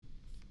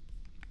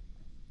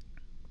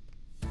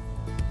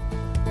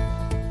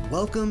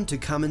Welcome to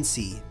Come and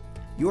See,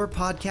 your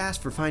podcast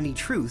for finding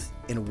truth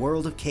in a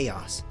world of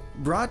chaos.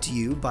 Brought to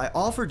you by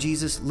All for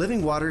Jesus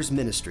Living Waters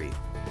Ministry.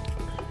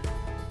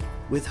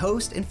 With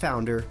host and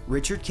founder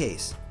Richard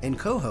Case and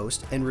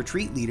co-host and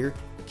retreat leader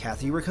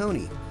Kathy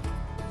Riccone.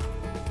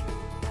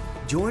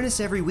 Join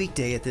us every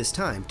weekday at this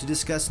time to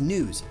discuss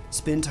news,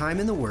 spend time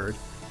in the Word,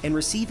 and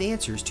receive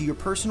answers to your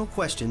personal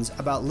questions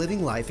about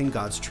living life in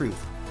God's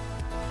truth.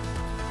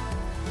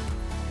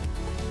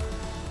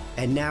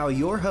 And now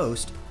your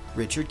host,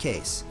 Richard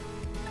Case.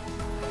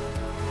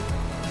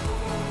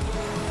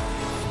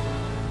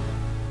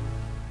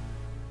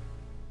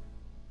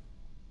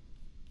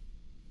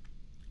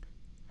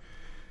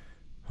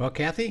 Well,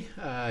 Kathy,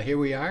 here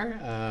we are,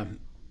 Happy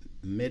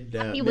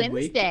midweek.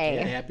 Wednesday.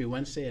 Yeah, happy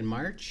Wednesday in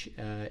March,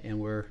 and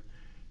we're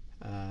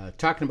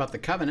talking about the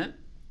covenant,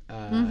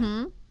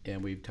 and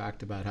we've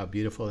talked about how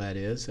beautiful that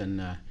is,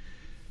 and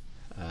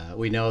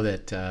we know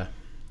that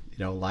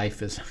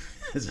life is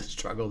is a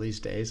struggle these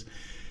days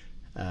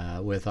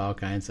with all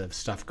kinds of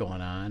stuff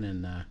going on,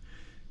 and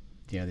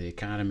the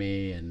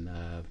economy and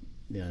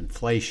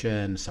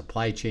inflation,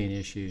 supply chain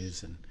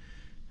issues, and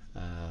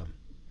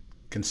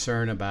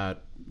concern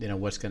about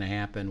what's going to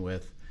happen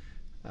with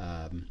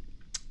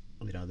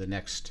the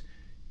next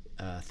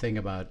thing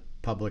about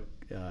public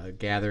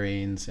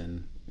gatherings,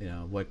 and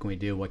what can we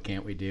do, what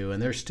can't we do,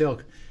 and there's still,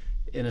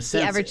 in a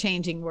sense, the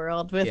ever-changing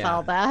world with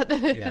all that.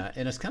 Yeah,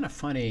 and it's kind of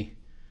funny.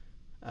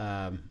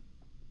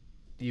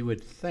 You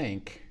would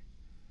think,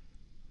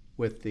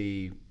 with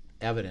the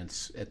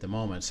evidence at the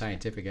moment,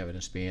 scientific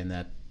evidence being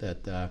that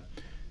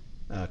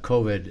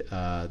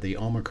COVID, the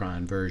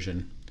Omicron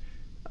version,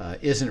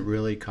 isn't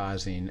really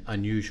causing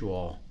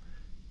unusual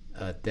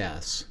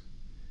deaths.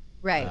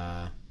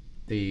 Right.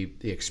 The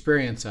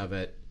experience of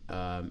it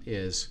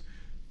is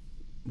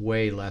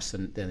way less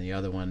than the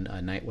other one,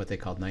 what they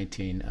called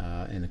 19,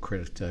 and the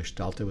British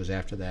Delta was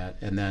after that.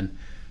 And then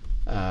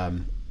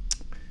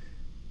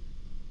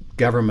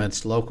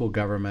governments, local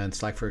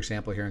governments, like for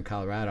example here in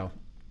Colorado,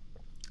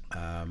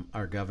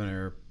 our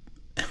governor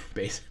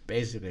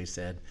basically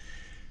said,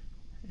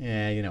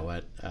 yeah, you know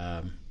what,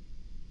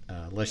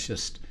 let's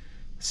just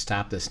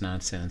stop this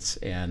nonsense,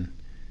 and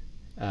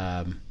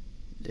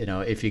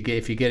if you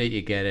get it,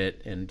 you get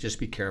it, and just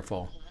be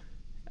careful,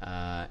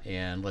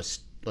 and let's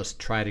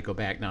try to go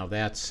back. Now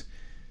that's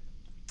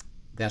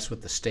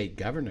what the state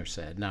governor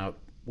said. Now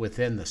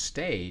within the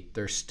state,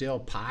 there's still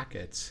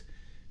pockets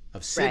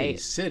of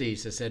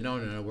cities that said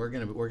no, we're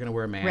gonna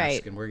wear a mask,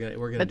 right, and we're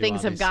gonna. But do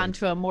things all have gone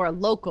to a more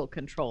local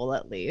control,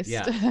 at least.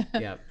 Yeah,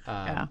 yeah,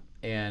 Yeah.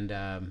 And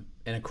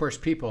of course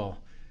people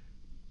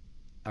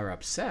are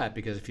upset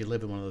because if you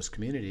live in one of those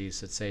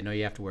communities that say no,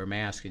 you have to wear a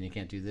mask, and you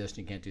can't do this, and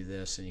you can't do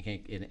this, and you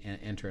can't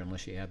enter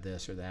unless you have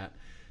this or that.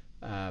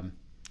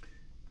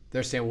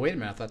 They're saying, well, wait a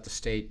minute, I thought the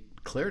state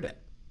cleared it.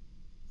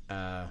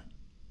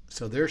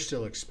 So they're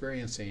still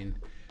experiencing.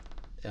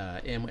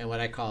 And what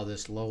I call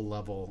this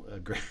low-level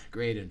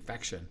grade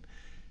infection,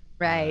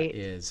 right,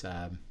 is,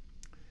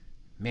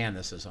 man,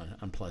 this is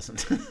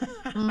unpleasant.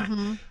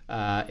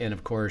 And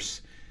of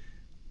course,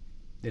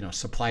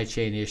 supply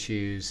chain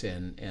issues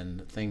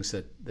and things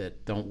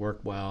that don't work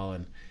well,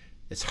 and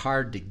it's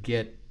hard to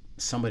get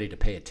somebody to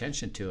pay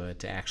attention to it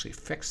to actually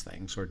fix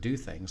things or do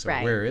things. Or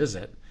right. Where is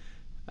it?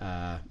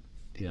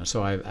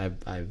 So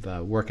I've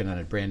working on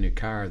a brand new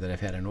car that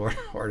I've had an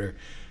order.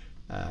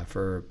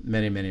 For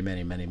many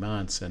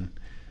months, and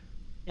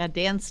yeah,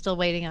 Dan's still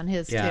waiting on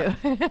his too.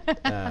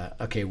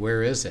 Okay,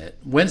 where is it?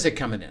 When's it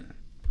coming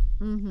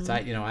in? So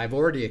I've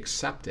already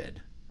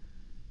accepted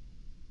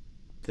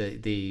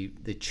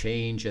the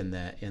change in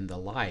the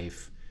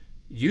life.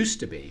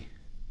 Used to be,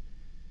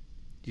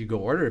 you go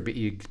order it, but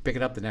you pick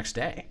it up the next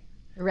day.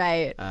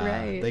 Right,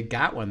 right. They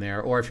got one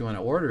there, or if you want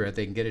to order it,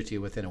 they can get it to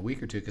you within a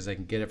week or two because they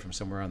can get it from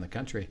somewhere around the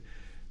country.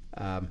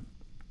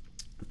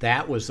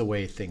 That was the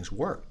way things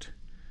worked.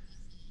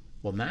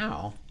 Well,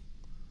 now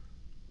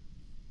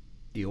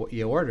you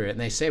order it, and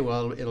they say,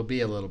 well, it'll be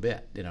a little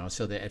bit,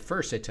 So at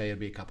first they tell you it'll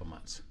be a couple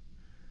months.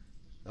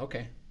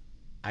 Okay,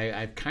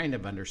 I've kind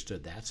of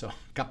understood that. So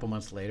a couple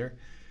months later,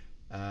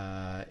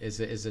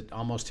 is it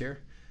almost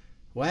here?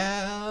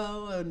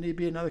 Well, it'll need to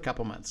be another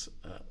couple months.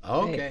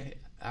 Okay,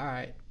 right. All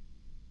right.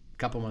 A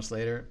couple months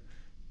later,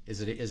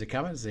 is it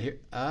coming? Is it here?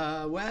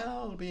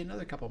 Well, it'll be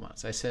another couple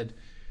months. I said,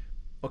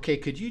 okay,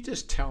 could you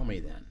just tell me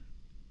then?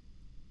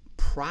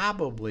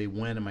 Probably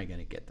when am I going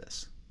to get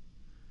this?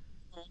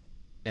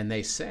 And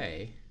they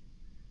say,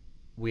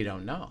 we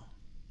don't know.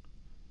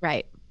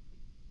 Right.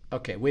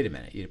 Okay, wait a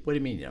minute. What do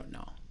you mean you don't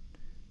know?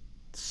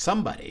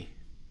 Somebody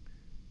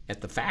at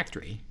the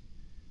factory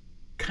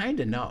kind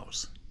of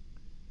knows.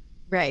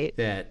 Right.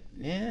 That,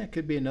 it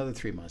could be another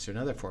 3 months or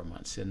another 4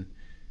 months.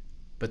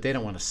 But they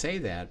don't want to say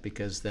that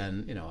because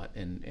then,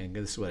 and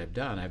this is what I've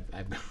done.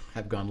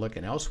 I've gone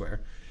looking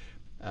elsewhere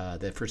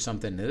that for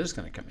something that is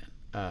going to come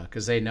in.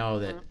 Because they know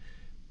that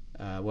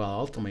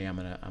ultimately I'm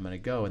gonna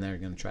go, and they're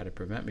gonna try to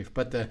prevent me.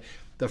 But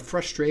the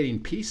frustrating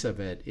piece of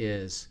it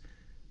is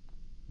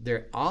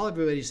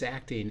everybody's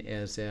acting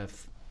as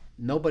if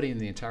nobody in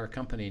the entire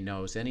company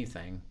knows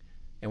anything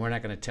and we're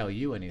not going to tell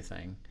you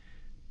anything.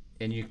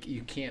 And you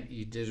can't,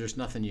 there's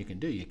nothing you can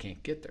do. You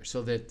can't get there.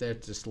 So that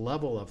this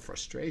level of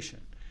frustration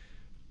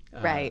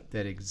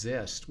that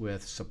exists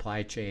with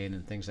supply chain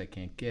and things I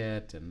can't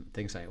get and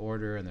things I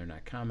order and they're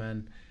not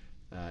coming.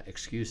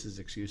 Excuses.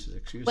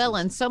 Well,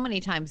 and so many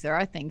times there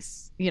are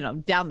things,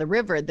 down the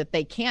river that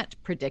they can't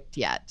predict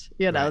yet.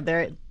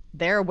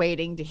 They're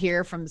waiting to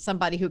hear from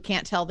somebody who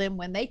can't tell them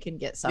when they can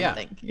get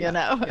something,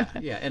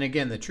 Yeah. And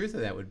again, the truth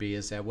of that would be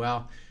is that,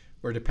 well,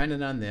 we're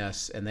dependent on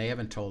this and they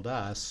haven't told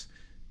us.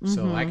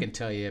 So I can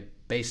tell you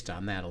based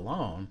on that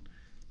alone,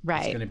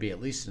 it's going to be at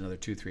least another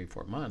 2, 3,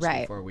 4 months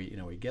before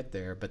we get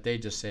there. But they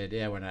just said,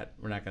 yeah, we're not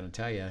going to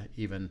tell you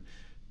even.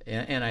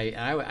 And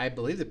I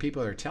believe the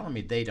people are telling me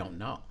they don't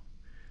know.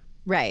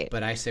 Right.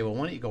 But I say, well,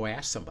 why don't you go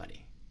ask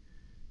somebody?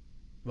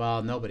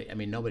 Well, nobody.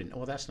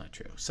 Well, that's not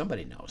true.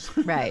 Somebody knows.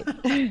 Right.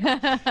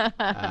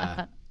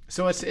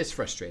 So it's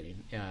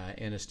frustrating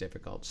and it's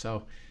difficult.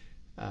 So,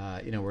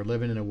 we're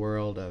living in a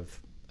world of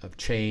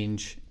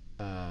change,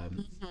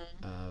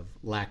 of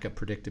lack of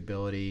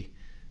predictability.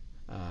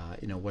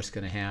 What's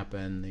going to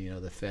happen?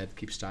 The Fed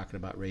keeps talking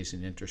about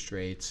raising interest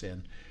rates,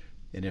 and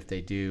if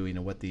they do,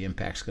 what the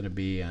impact's going to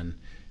be on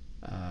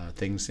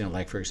things.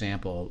 Like for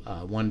example,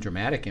 one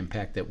dramatic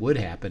impact that would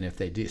happen if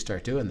they do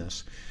start doing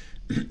this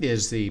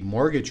is the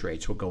mortgage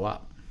rates will go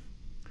up.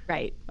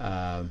 Right.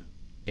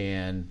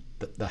 And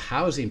the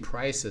housing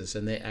prices,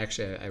 and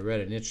I read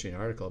an interesting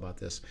article about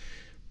this.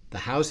 The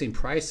housing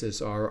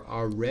prices are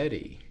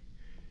already,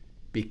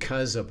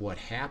 because of what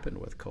happened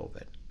with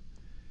COVID,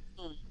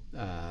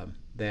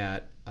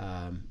 that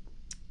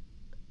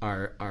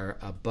are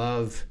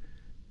above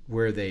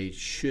where they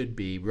should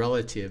be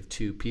relative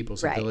to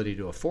people's ability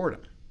to afford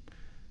them.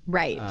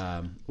 Right.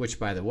 Which,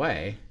 by the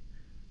way,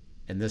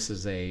 and this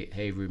is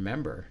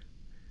remember.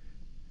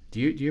 Do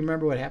you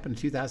remember what happened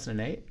in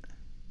 2008?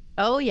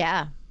 Oh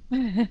yeah.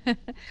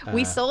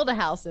 We sold a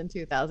house in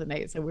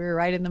 2008, so we were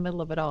right in the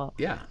middle of it all.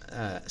 Yeah.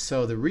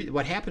 So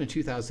what happened in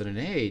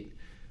 2008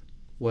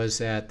 was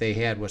that they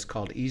had what's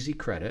called easy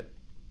credit,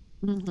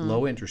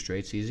 low interest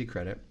rates, easy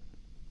credit.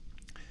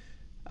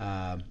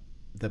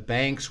 The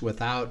banks,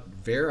 without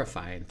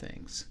verifying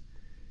things,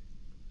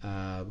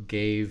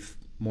 gave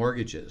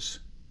mortgages.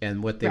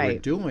 And what they were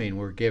doing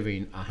were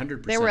giving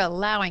 100%. They were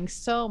allowing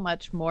so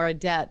much more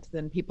debt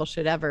than people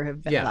should ever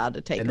have been allowed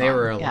to take on. And they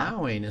were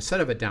allowing, instead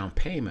of a down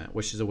payment,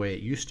 which is the way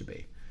it used to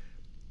be,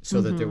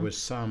 so that there was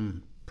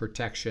some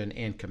protection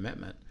and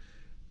commitment.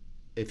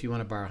 If you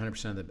want to borrow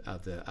 100%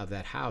 of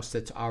that house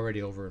that's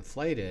already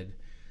overinflated,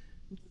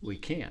 we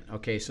can't.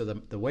 Okay, so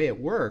the way it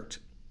worked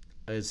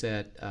is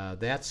that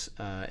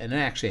and it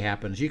actually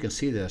happens. You can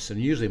see this,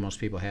 and usually most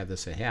people have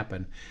this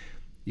happen.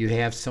 You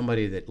have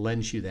somebody that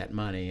lends you that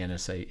money, and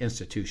it's an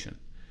institution.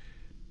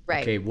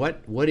 Right. Okay,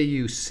 what do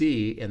you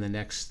see in the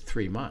next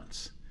 3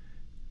 months?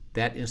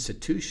 That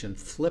institution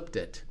flipped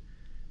it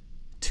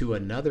to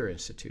another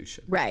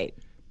institution. Right.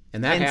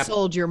 And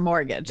sold your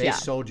mortgage. They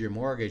sold your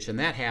mortgage, and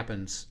that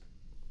happens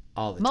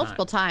all the time.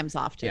 Multiple times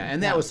often. Yeah,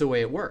 and that was the way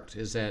it worked,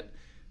 is that,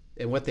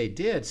 and what they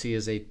did, see,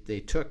 is they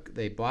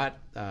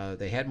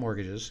had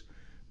mortgages,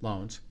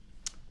 loans,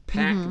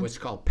 what's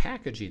called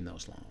packaging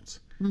those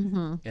loans.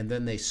 And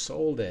then they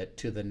sold it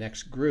to the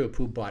next group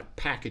who bought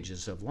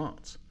packages of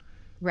loans.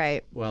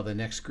 Right. Well, the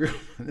next group,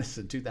 this is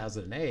in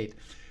 2008,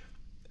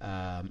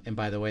 and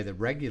by the way, the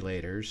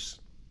regulators,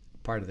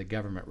 part of the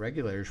government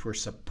regulators, were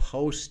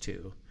supposed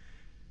to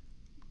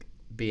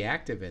be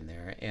active in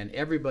there, and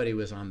everybody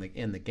was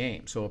in the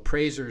game. So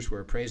appraisers were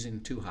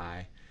appraising too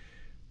high,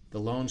 the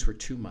loans were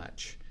too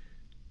much,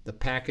 the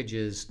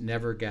packages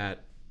never got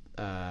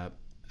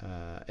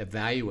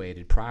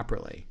evaluated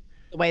properly.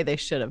 The way they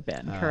should have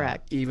been,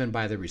 correct. Even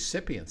by the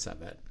recipients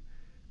of it.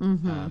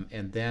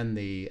 And then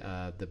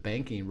the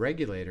banking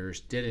regulators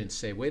didn't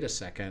say, wait a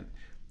second,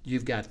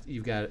 you've got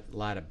a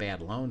lot of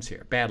bad loans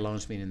here. Bad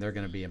loans meaning they're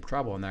going to be in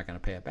trouble and they're not going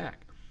to pay it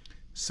back.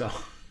 So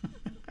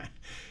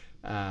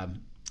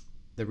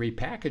the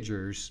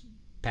repackagers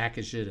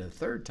packaged it a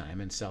third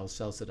time and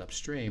sells it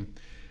upstream.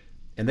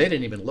 And they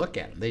didn't even look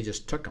at them. They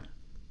just took them.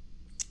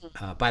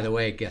 By the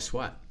way, guess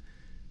what?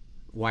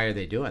 Why are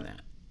they doing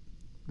that?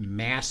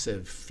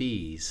 Massive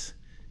fees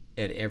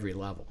at every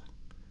level.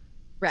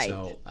 Right.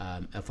 So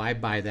if I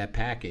buy that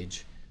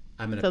package,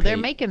 I'm going to. So they're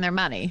making their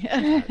money.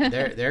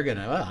 they're going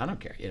to. Well, I don't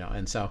care,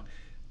 And so,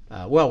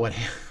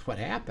 what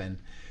happened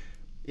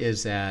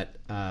is that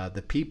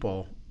the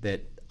people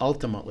that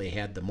ultimately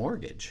had the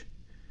mortgage,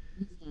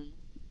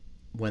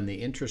 when the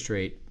interest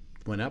rate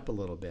went up a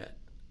little bit,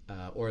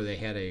 or they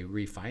had a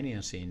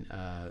refinancing,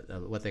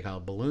 what they call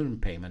a balloon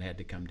payment had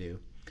to come due,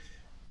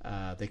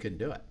 they couldn't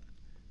do it.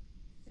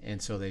 And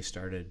so they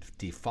started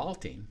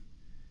defaulting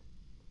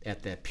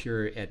at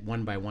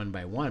one by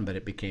one, but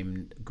it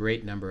became a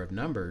great number of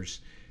numbers,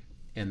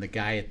 and the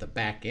guy at the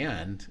back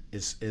end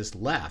is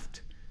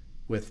left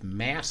with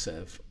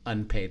massive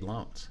unpaid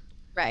loans.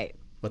 Right.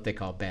 What they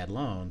call bad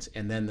loans,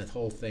 and then the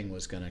whole thing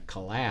was going to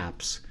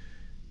collapse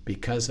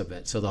because of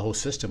it. So the whole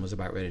system was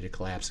about ready to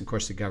collapse. And of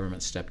course, the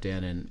government stepped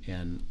in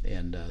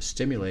and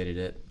stimulated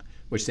it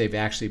which they've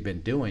actually been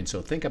doing.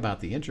 So think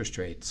about the interest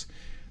rates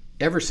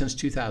ever since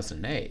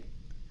 2008,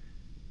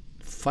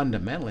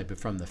 fundamentally, but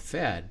from the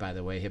Fed, by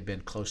the way, have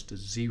been close to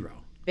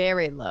zero.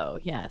 Very low,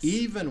 yes.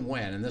 Even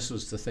when, and this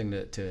was the thing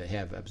to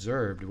have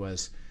observed,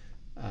 was,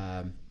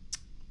 from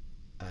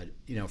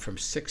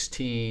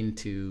 16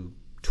 to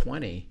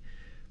 20,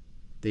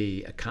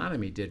 the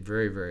economy did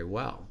very, very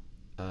well,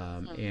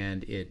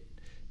 and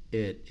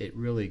it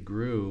really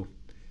grew.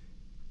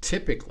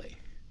 Typically,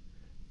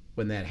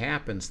 when that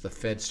happens, the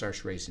Fed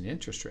starts raising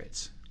interest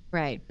rates.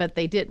 Right, but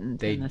they didn't.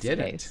 They in this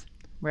didn't. Case.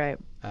 Right.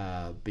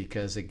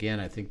 Because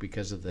again, I think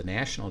because of the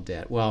national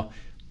debt. Well,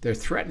 they're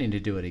threatening to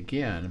do it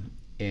again,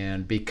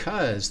 and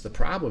because the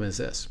problem is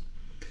this: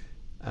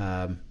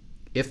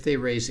 if they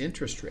raise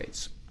interest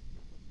rates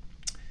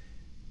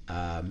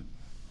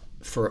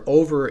for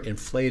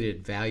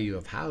overinflated value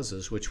of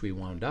houses, which we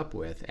wound up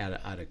with out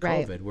of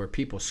COVID, right, where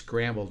people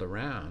scrambled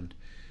around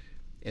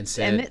and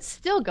said, and it's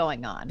still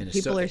going on.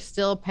 People are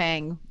still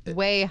paying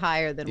way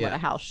higher than what a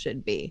house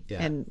should be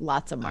in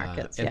lots of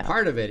markets. And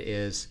part of it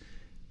is,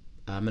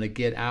 I'm going to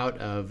get out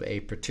of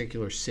a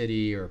particular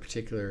city or a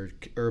particular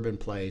urban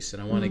place,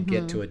 and I want to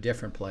get to a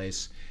different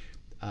place.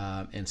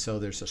 And so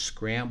there's a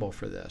scramble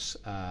for this,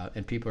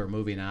 and people are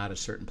moving out of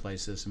certain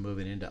places and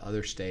moving into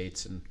other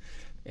states,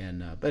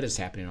 but it's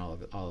happening all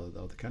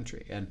over the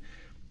country. And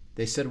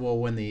they said, well,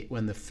 when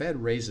the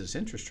Fed raises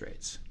interest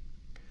rates,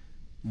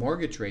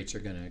 mortgage rates are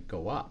going to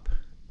go up,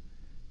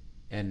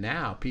 and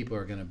now people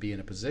are going to be in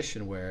a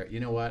position where, you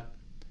know what,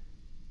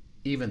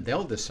 even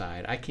they'll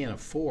decide, I can't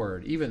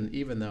afford,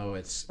 even though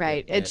it's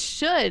right. It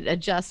should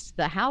adjust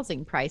the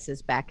housing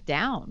prices back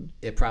down.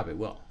 It probably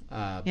will.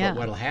 But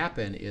what'll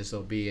happen is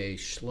there'll be a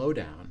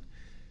slowdown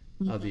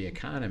of the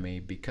economy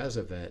because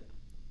of it.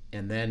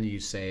 And then you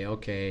say,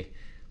 okay,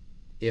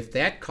 if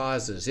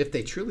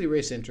they truly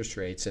raise interest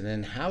rates and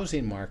then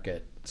housing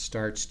market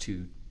starts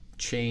to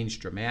change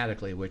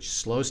dramatically, which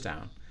slows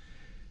down,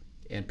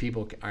 and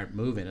people aren't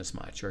moving as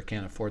much or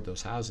can't afford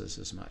those houses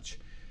as much,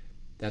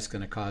 that's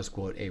going to cause,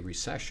 quote, a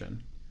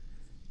recession.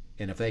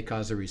 And if they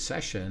cause a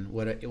recession,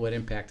 what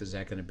impact is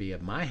that going to be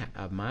of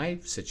my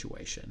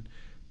situation?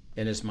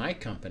 And is my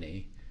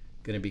company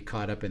going to be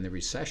caught up in the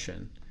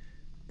recession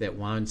that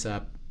winds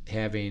up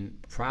having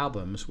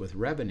problems with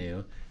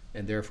revenue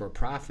and therefore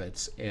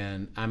profits,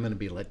 and I'm going to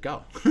be let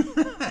go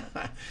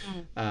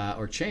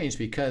or changed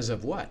because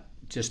of what?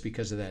 Just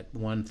because of that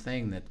one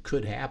thing that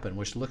could happen,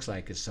 which looks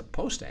like it's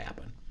supposed to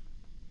happen.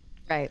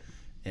 Right.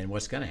 And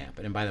what's going to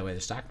happen? And by the way, the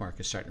stock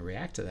market is starting to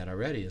react to that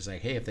already. It's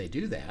like, hey, if they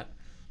do that,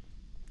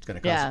 it's going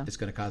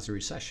to cause a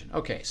recession.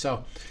 Okay,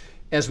 so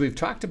as we've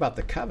talked about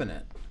the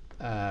covenant,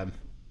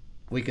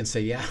 we can say,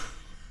 yeah,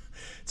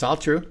 it's all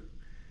true.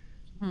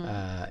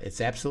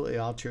 It's absolutely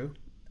all true.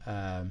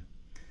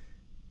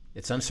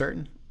 It's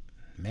uncertain.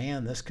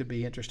 Man, this could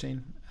be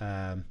interesting.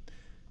 And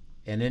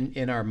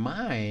in our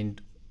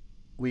mind,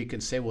 we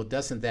can say, well,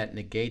 doesn't that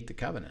negate the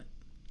covenant?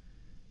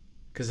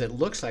 Because it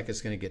looks like it's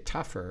going to get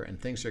tougher and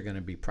things are going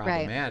to be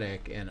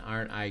problematic, right, and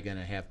aren't I going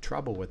to have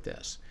trouble with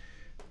this?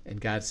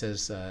 And God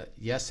says,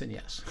 yes and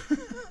yes.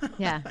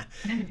 Yeah.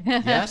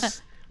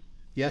 Yes,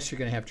 you're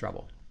going to have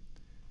trouble.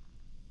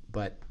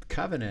 But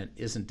covenant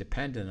isn't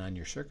dependent on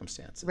your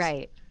circumstances.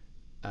 Right.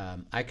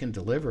 I can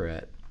deliver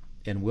it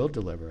and will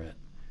deliver it.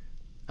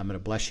 I'm going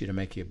to bless you to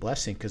make you a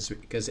blessing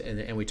because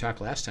and we talked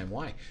last time,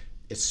 why?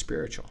 It's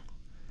spiritual.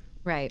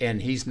 Right.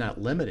 And he's not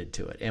limited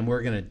to it. And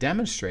we're going to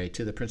demonstrate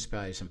to the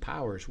principalities and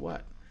powers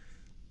what?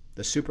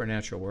 The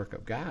supernatural work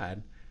of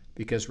God,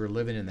 because we're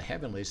living in the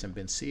heavenlies and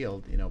been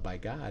sealed, by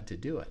God to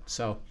do it.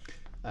 So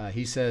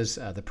he says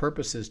the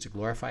purpose is to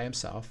glorify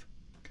himself.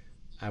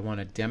 I want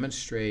to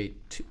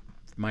demonstrate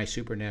my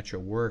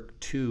supernatural work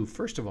to,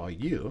 first of all,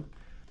 you,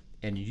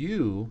 and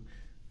you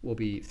will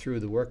be, through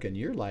the work in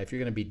your life, you're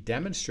going to be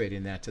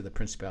demonstrating that to the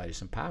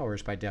principalities and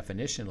powers. By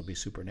definition, it'll be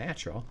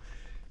supernatural.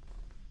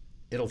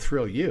 It'll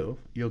thrill you.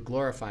 You'll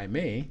glorify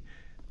me,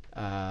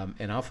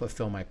 and I'll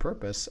fulfill my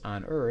purpose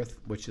on earth,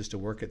 which is to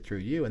work it through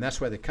you. And that's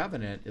why the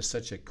covenant is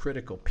such a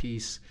critical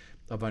piece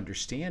of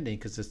understanding,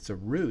 because it's the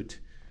root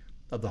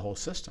of the whole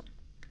system.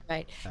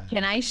 Right.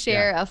 Can I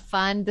share a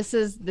fun? This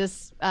is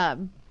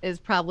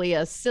probably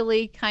a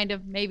silly kind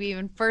of maybe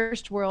even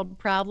first world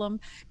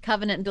problem,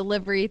 covenant and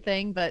delivery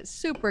thing, but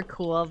super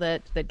cool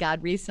that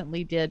God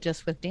recently did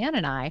just with Dan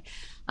and I.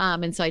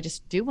 And so I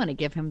just do want to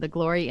give him the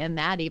glory in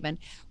that. Even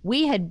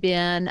we had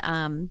been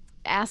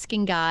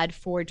asking God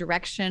for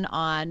direction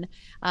on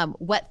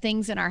what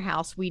things in our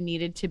house we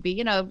needed to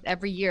be.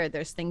 Every year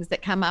there's things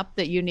that come up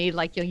that you need,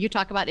 like you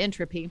talk about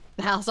entropy,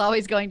 the house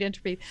always going to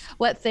entropy,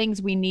 what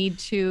things we need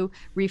to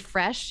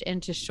refresh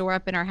and to shore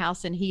up in our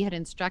house. And he had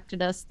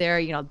instructed us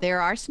there,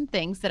 there are some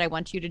things that I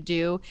want you to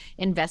do,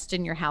 invest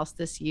in your house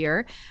this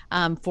year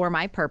for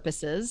my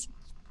purposes.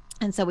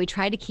 And so we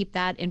try to keep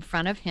that in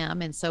front of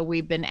him. And so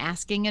we've been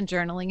asking and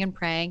journaling and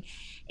praying.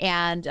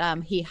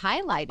 And he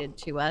highlighted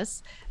to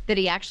us that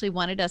he actually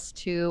wanted us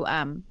to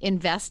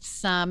invest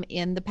some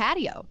in the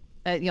patio,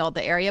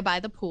 the area by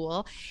the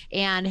pool,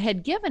 and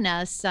had given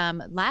us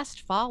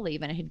last fall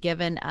even had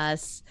given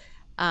us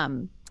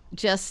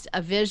just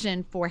a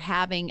vision for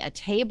having a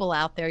table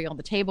out there.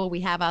 The table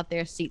we have out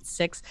there seats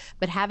 6,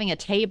 but having a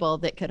table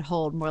that could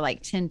hold more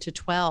like 10 to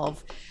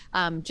 12,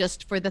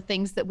 just for the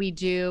things that we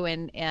do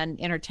and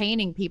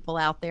entertaining people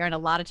out there. And a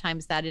lot of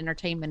times that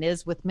entertainment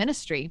is with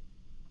ministry.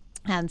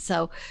 And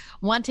so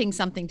wanting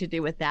something to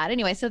do with that.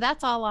 Anyway, so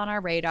that's all on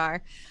our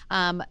radar.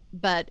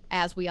 But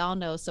as we all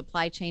know,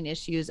 supply chain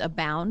issues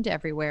abound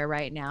everywhere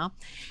right now.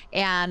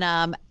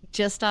 And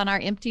just on our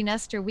empty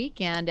nester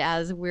weekend,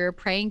 as we're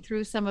praying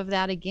through some of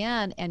that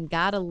again, and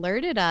God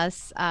alerted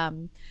us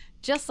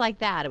just like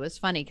that. It was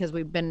funny because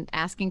we've been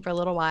asking for a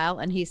little while.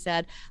 And he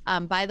said,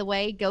 by the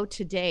way, go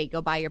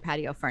buy your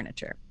patio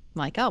furniture. I'm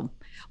like, oh,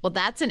 well,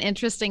 that's an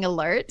interesting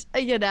alert,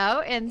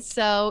 And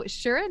so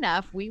sure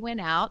enough, we went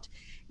out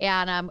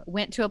and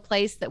went to a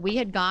place that we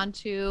had gone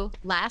to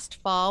last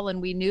fall,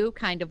 and we knew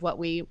kind of what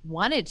we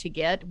wanted to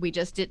get. We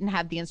just didn't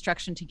have the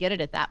instruction to get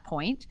it at that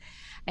point.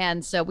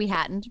 And so we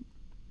hadn't.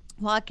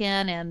 Walk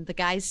in, and the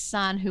guy's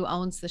son who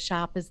owns the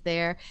shop is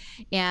there,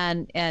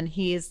 and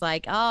he's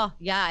like, oh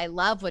yeah, I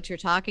love what you're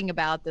talking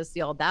about, this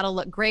that'll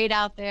look great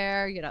out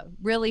there,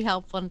 really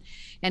helpful.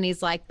 And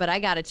he's like, but I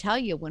got to tell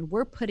you, when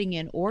we're putting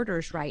in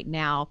orders right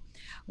now,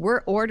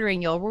 we're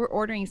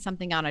ordering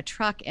something on a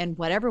truck, and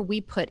whatever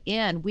we put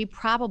in, we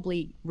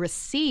probably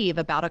receive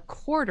about a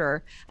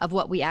quarter of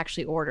what we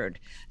actually ordered.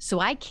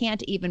 So I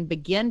can't even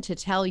begin to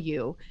tell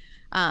you,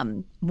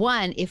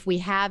 one, if we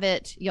have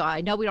it,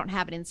 I know we don't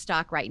have it in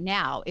stock right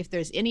now. If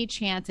there's any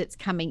chance it's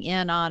coming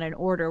in on an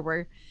order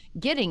we're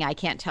getting, I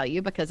can't tell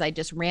you, because I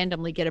just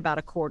randomly get about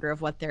a quarter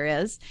of what there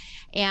is.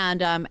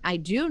 And I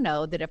do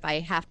know that if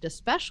I have to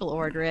special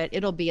order it,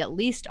 it'll be at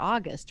least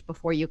August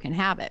before you can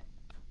have it.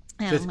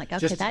 And I'm like,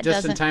 okay, that just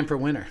doesn't. in time for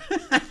winter.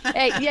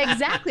 Yeah,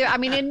 exactly. I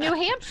mean, in New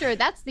Hampshire,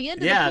 that's the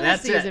end of the pool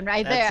season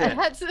right there.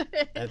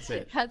 That's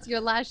it. That's your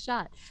last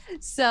shot.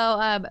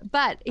 So,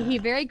 but he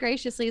very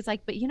graciously is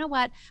like, but you know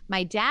what?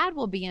 My dad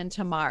will be in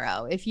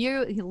tomorrow. If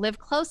you live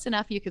close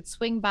enough, you could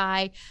swing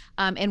by,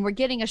 and we're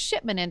getting a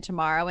shipment in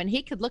tomorrow, and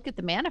he could look at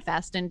the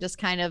manifest and just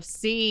kind of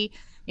see,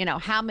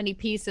 how many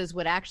pieces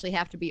would actually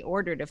have to be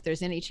ordered if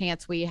there's any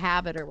chance we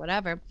have it or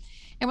whatever.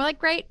 And we're like,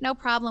 great, no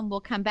problem. We'll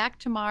come back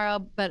tomorrow.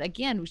 But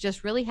again, we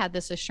just really had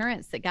this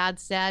assurance that God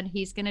said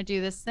he's going to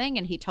do this thing,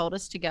 and he told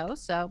us to go.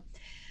 So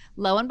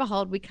lo and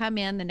behold, we come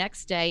in the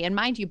next day. And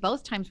mind you,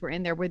 both times we're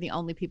in there, we're the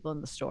only people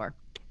in the store.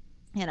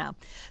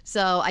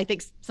 So I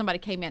think somebody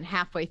came in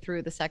halfway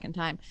through the second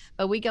time,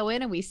 but we go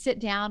in and we sit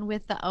down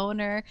with the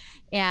owner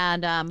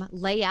and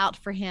lay out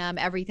for him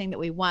everything that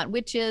we want,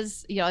 which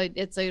is,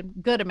 it's a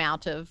good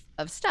amount of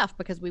stuff,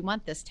 because we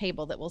want this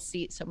table that will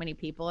seat so many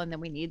people. And then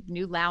we need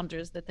new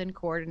loungers that then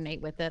coordinate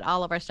with it.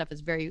 All of our stuff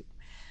is very,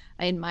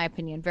 in my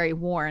opinion, very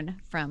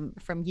worn from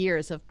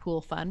years of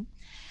pool fun.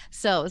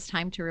 So it's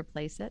time to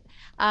replace it.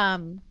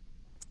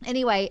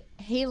 Anyway,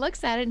 he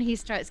looks at it and he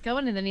starts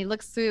going, and then he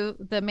looks through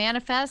the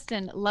manifest,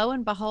 and lo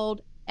and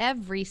behold,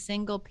 every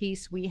single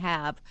piece we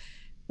have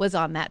was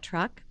on that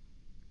truck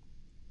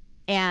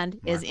and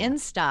is in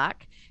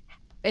stock.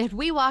 If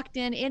we walked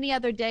in any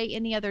other day,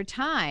 any other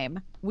time,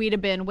 we'd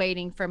have been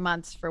waiting for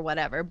months for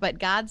whatever. But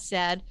God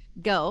said,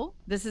 go.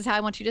 This is how I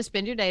want you to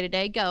spend your day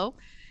today. Go.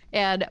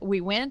 And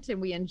we went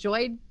and we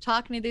enjoyed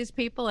talking to these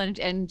people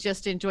and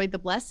just enjoyed the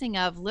blessing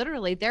of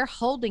literally they're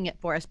holding it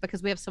for us,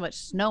 because we have so much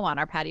snow on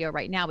our patio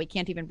right now. We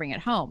can't even bring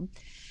it home.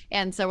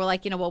 And so we're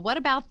like, well, what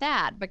about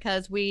that?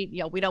 Because we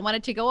don't want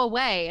it to go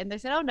away. And they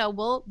said, oh no,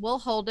 we'll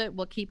hold it.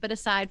 We'll keep it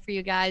aside for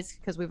you guys,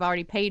 because we've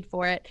already paid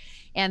for it.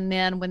 And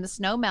then when the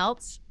snow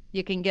melts,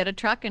 you can get a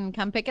truck and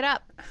come pick it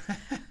up,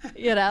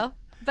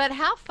 But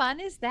how fun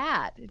is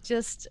that?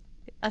 Just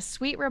a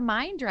sweet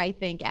reminder, I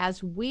think,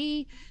 as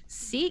we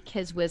seek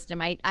his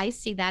wisdom. I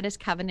see that as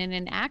covenant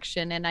in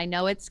action. And I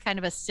know it's kind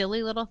of a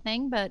silly little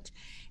thing, but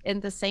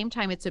at the same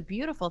time, it's a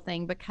beautiful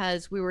thing,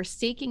 because we were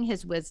seeking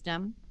his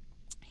wisdom.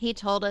 He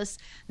told us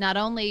not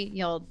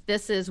only,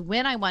 this is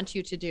when I want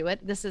you to do it.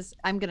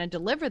 I'm going to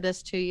deliver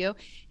this to you.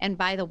 And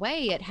by the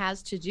way, it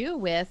has to do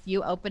with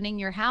you opening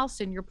your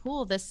house and your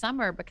pool this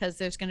summer, because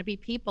there's going to be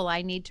people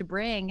I need to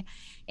bring.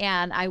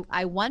 And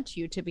I want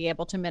you to be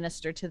able to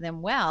minister to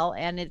them well.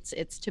 And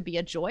it's to be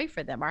a joy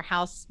for them. Our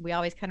house, we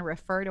always kind of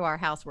refer to our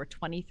house, we're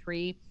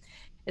 23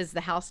 is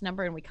the house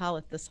number, and we call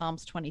it the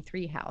Psalms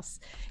 23 house.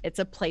 It's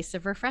a place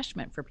of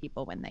refreshment for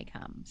people when they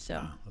come.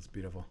 So that's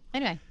beautiful.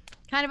 Anyway,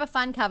 kind of a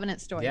fun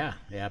covenant story. Yeah,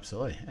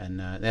 absolutely. And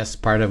that's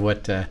part of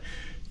what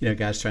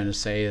God's trying to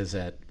say, is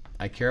that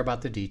I care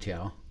about the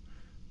detail.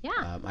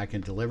 Yeah. I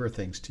can deliver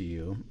things to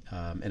you,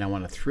 and I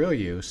want to thrill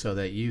you so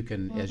that you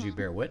can, as you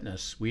bear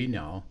witness, we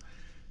know,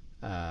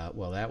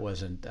 well, that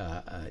wasn't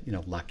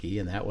lucky,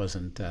 and that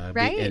wasn't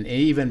right. And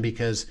even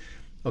because,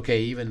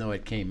 even though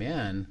it came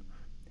in,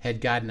 had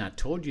God not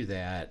told you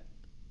that,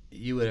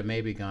 you would have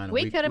maybe gone a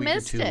week or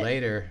two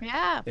later,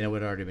 and it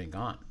would have already been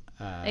gone.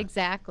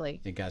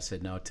 Exactly. And God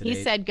said, no, today.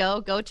 He said,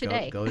 go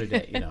today. Go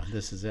today.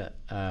 This is it.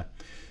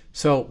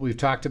 So we've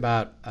talked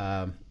about,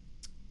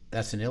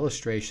 that's an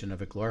illustration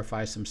of it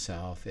glorifies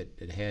himself.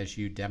 It has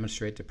you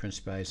demonstrate the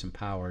principalities and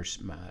powers,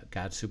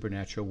 God's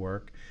supernatural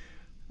work.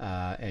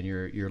 and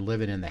you're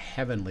living in the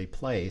heavenly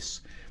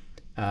place.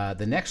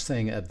 The next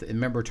thing,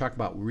 remember, we're talking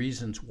about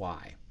reasons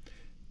why.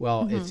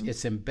 Well,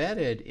 it's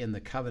embedded in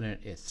the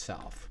covenant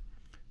itself.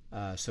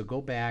 So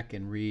go back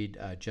and read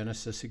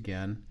Genesis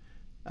again,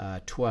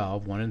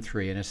 12, 1 and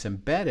 3, and it's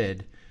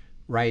embedded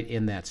right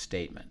in that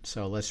statement.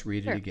 So let's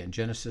read it again.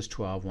 Genesis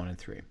 12, 1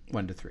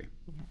 to 3.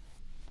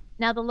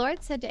 Now the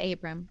Lord said to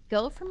Abram,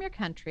 "Go from your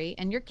country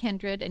and your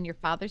kindred and your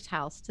father's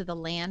house to the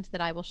land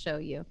that I will show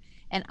you,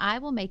 and I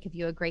will make of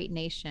you a great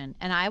nation,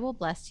 and I will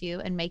bless you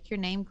and make your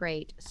name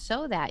great,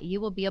 so that you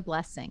will be a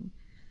blessing.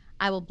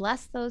 I will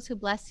bless those who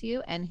bless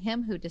you, and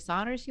him who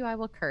dishonors you I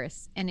will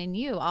curse, and in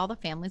you all the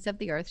families of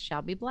the earth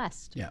shall be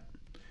blessed." Yeah.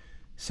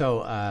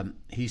 So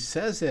he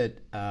says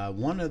that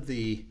one of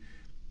the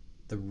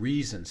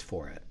reasons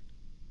for it,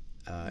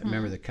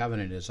 remember the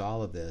covenant is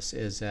all of this,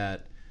 is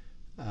that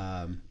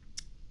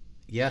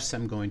yes,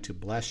 I'm going to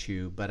bless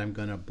you, but I'm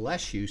going to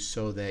bless you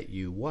so that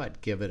you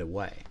what? Give it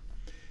away.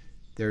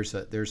 There's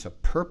a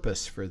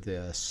purpose for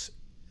this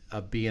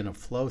of being a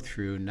flow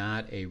through,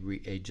 not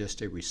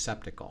just a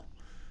receptacle.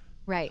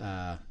 Right.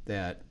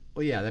 That,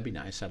 well, yeah, that'd be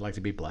nice. I'd like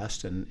to be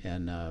blessed,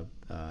 and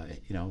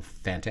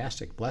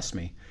fantastic. Bless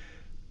me.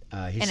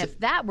 If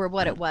that were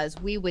what it was,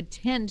 we would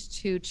tend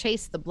to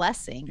chase the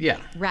blessing,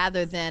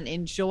 rather than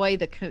enjoy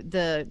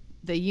the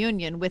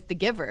union with the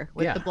giver,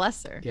 with the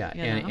blesser. Yeah,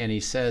 and he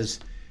says,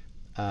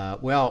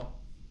 well,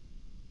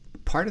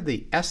 part of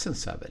the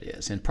essence of it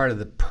is, and part of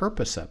the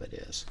purpose of it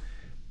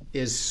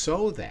is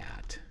so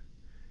that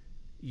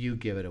you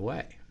give it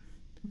away.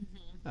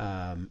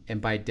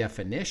 And by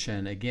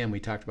definition, again,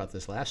 we talked about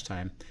this last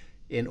time,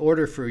 in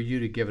order for you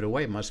to give it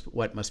away,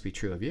 what must be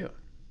true of you?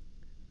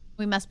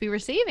 We must be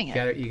receiving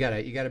it. You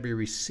gotta be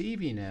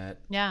receiving it.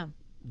 Yeah.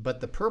 But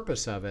the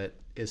purpose of it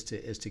is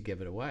to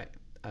give it away.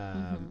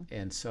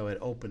 And so it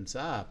opens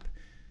up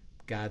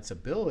God's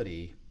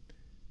ability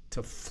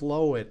to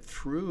flow it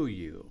through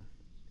you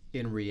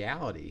in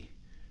reality,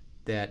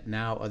 that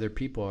now other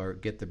people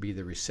get to be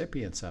the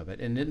recipients of it.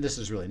 And then this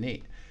is really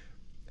neat,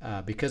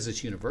 because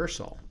it's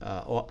universal,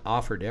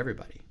 offered to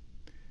everybody.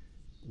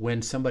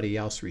 When somebody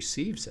else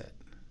receives it,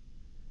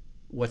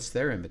 what's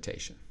their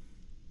invitation?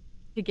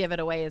 To give it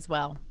away as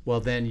well.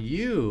 Well, then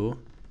you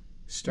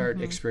start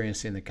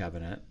experiencing the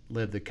covenant,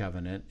 live the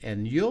covenant,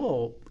 and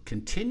you'll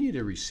continue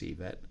to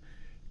receive it,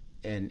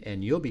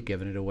 and you'll be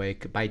giving it away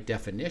by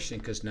definition,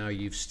 because now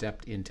you've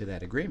stepped into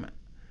that agreement.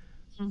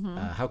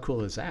 How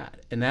cool is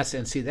that? And that's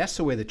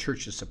the way the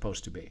church is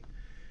supposed to be.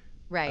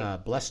 Right.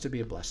 Blessed to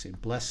be a blessing.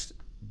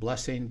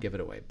 Blessing, give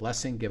it away.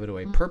 Blessing, give it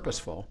away.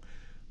 Purposeful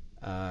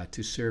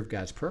to serve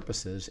God's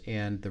purposes.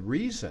 And the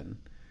reason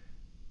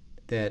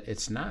that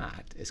it's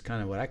not is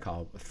kind of what I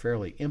call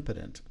fairly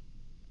impotent.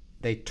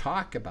 They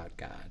talk about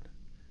God,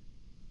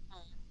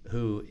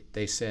 who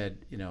they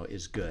said,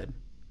 is good,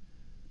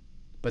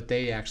 but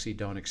they actually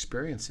don't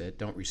experience it,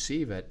 don't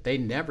receive it. They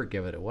never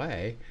give it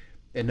away,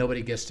 and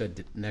nobody gets to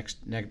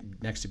next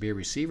to be a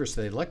receiver.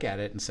 So they look at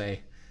it and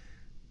say,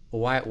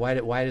 well,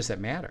 why does that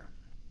matter?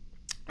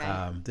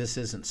 Right. This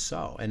isn't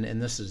so. And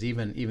this is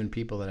even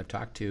people that I've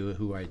talked to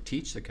who I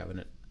teach the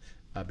covenant,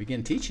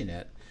 begin teaching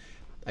it,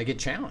 I get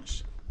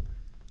challenged.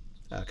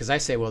 Because I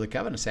say, well, the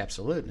covenant's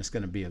absolute, and it's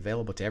going to be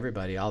available to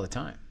everybody all the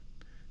time.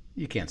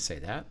 You can't say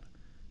that.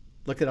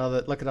 Look at all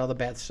the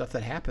bad stuff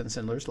that happens,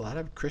 and there's a lot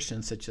of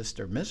Christians that just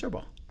are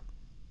miserable.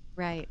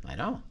 Right. I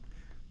know.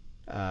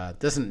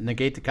 Doesn't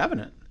negate the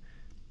covenant.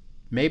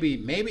 Maybe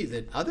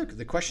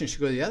the question should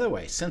go the other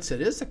way. Since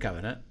it is the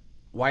covenant,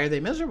 why are they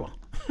miserable?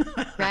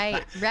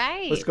 Right.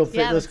 Let's go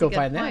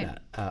find that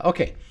out.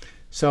 Okay.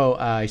 So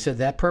he said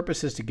that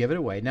purpose is to give it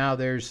away. Now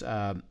there's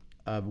a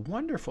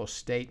wonderful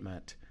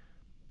statement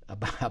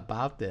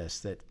about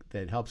this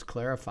that helps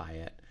clarify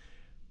it.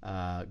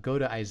 Go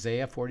to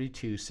Isaiah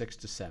 42,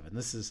 6-7.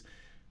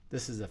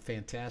 This is a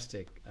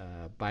fantastic,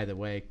 by the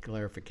way,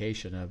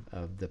 clarification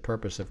of the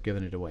purpose of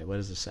giving it away. What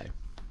does it say?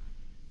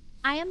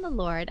 "I am the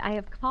Lord. I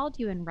have called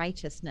you in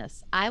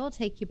righteousness. I will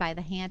take you by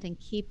the hand and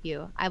keep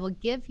you. I will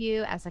give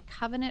you as a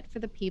covenant for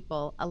the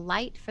people, a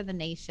light for the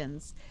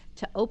nations,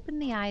 to open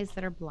the eyes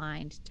that are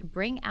blind, to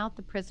bring out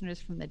the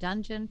prisoners from the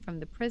dungeon, from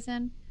the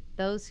prison,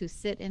 those who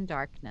sit in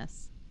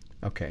darkness."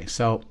 Okay,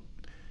 so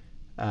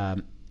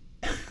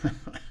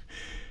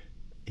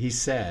he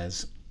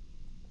says,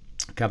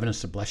 covenants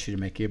to bless you, to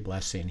make you a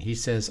blessing. He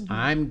says,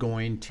 I'm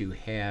going to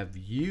have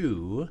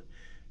you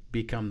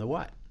become the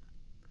what?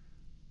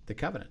 The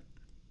covenant.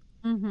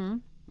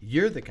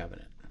 You're the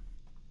covenant.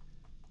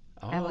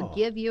 I will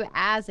give you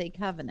as a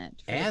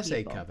covenant. As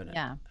a covenant.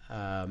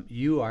 Yeah.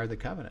 You are the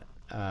covenant.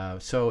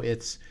 So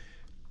it's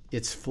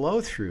flow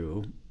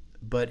through,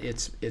 but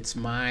it's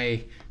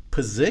my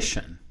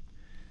position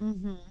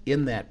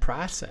in that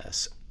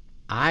process.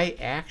 I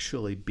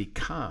actually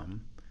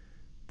become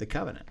the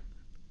covenant.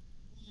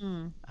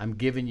 I'm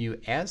giving you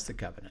as the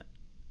covenant.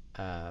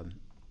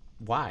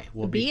 Why?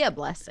 Well, be a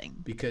blessing.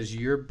 Because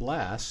you're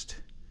blessed.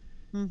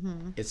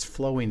 It's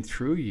flowing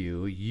through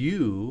you.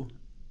 You,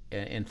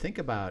 and think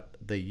about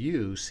the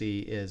you.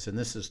 See, and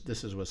this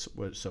is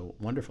what's so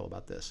wonderful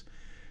about this.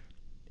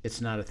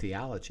 It's not a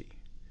theology.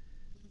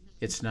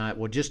 It's not,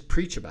 well, just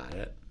preach about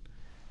it.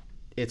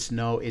 It's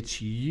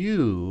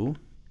you,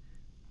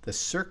 the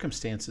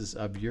circumstances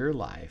of your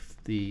life,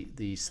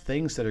 these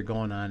things that are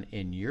going on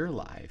in your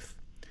life.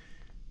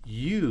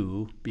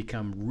 You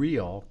become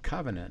real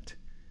covenant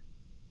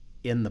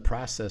in the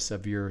process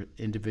of your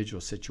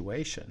individual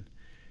situation.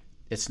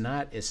 It's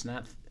not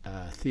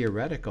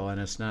theoretical,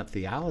 and it's not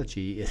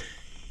theology.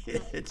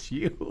 It's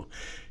you.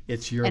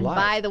 It's your and life.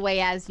 by the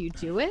way, as you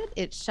do it,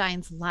 it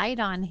shines light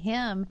on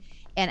him,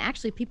 and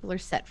actually people are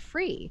set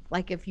free.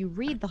 Like if you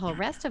read the whole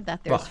rest of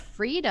that, there's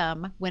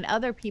freedom when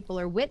other people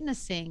are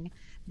witnessing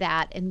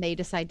that and they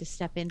decide to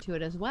step into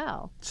it as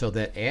well. So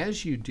that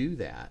as you do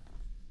that,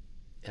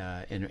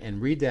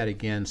 and read that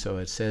again, so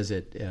it says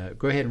it,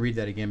 go ahead and read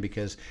that again,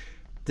 because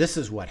this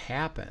is what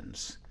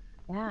happens,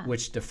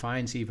 which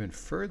defines even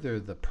further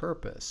the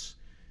purpose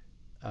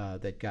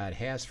that God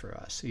has for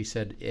us. He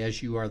said,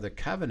 as you are the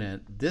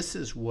covenant, this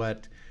is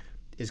what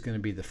is going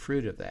to be the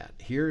fruit of that.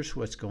 Here's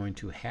what's going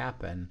to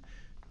happen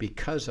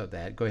because of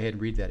that. Go ahead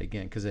and read that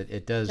again, because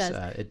it does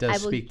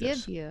speak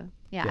this.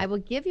 I will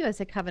give you as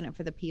a covenant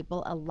for the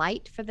people, a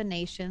light for the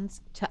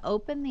nations, to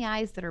open the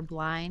eyes that are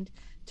blind,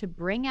 to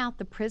bring out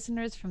the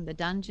prisoners from the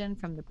dungeon,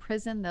 from the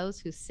prison, those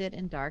who sit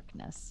in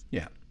darkness.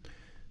 Yeah.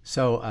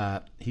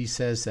 So he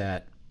says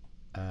that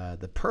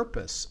the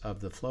purpose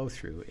of the flow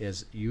through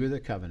is you are the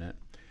covenant.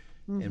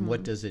 And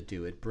what does it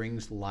do? It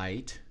brings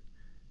light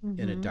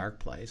in a dark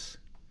place.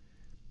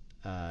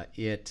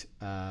 It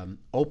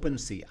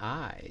opens the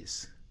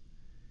eyes,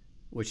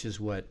 which is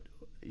what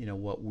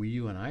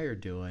you and I are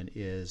doing.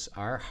 Is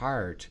our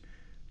heart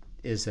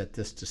is that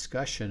this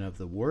discussion of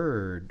the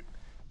word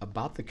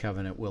about the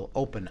covenant will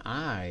open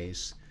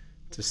eyes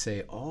to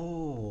say,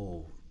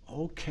 oh,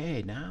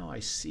 okay, now I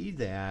see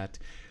that,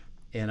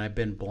 and I've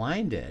been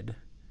blinded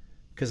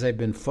because I've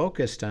been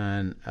focused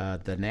on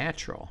the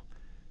natural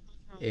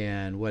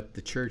and what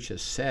the church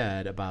has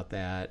said about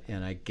that,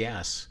 and I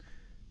guess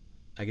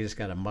I just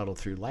got to muddle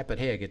through life, but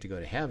hey, I get to go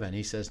to heaven.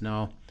 He says,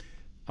 no,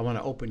 I want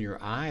to open your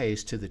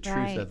eyes to the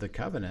truth of the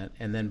covenant,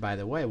 and then, by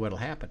the way, what'll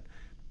happen?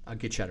 I'll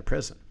get you out of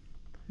prison.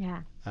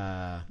 Yeah.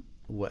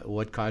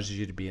 What causes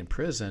you to be in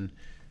prison?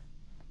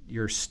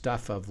 Your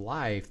stuff of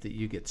life that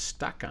you get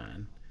stuck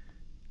on,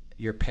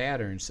 your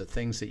patterns, the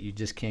things that you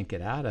just can't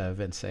get out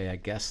of, and say, I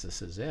guess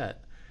this is it.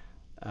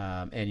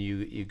 And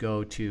you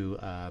go to,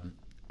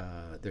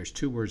 there's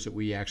two words that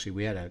we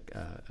had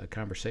a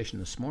conversation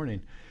this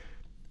morning.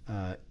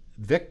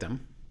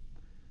 Victim.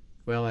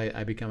 Well,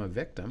 I become a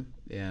victim,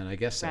 and I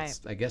guess that's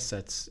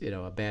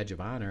a badge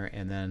of honor.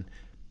 And then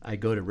I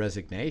go to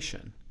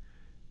resignation.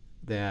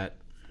 That,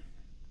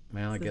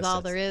 well, I guess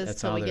all there is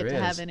that's till all we there get is,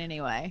 to heaven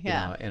anyway.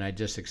 Yeah. And I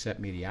just accept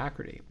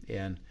mediocrity.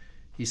 And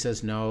he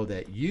says, no,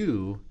 that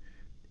you,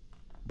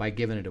 by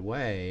giving it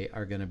away,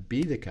 are going to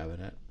be the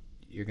covenant.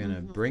 You're going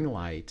to bring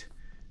light.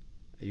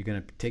 You're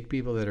going to take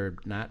people that are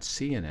not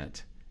seeing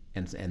it,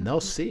 and they'll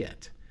see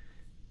it,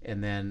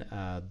 and then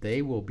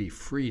they will be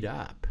freed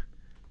up.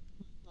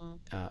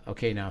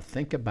 Okay, now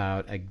think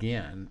about,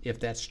 again, if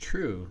that's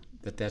true,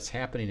 that's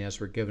happening as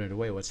we're giving it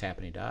away, what's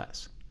happening to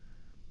us?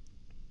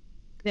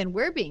 Then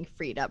we're being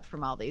freed up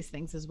from all these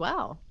things as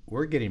well.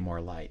 We're getting more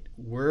light.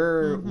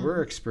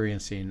 We're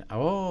experiencing,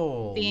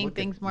 seeing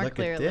things more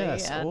clearly. At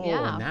this.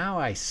 Now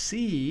I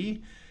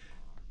see,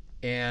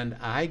 and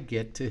I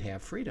get to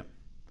have freedom.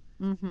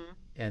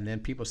 And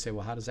then people say,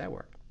 well, how does that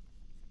work?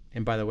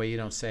 And by the way, you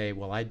don't say,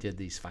 well, I did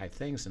these 5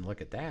 things and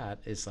look at that.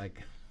 It's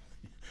like,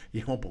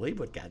 you won't believe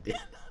what God did.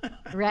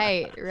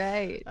 Right.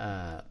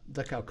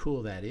 Look how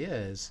cool that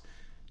is.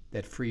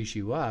 That frees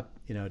you up,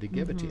 to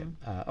give it to you.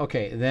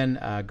 Okay, then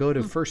go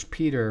to 1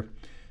 Peter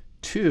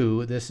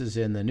 2. This is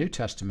in the New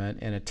Testament,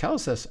 and it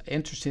tells us,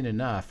 interesting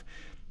enough,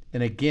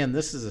 and again,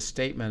 this is a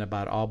statement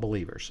about all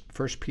believers.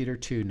 1 Peter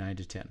 2,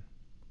 9-10.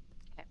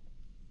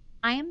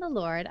 I am the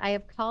Lord. I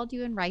have called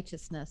you in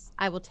righteousness.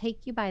 I will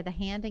take you by the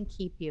hand and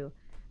keep you.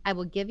 I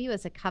will give you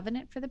as a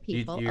covenant for the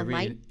people. You're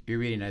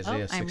reading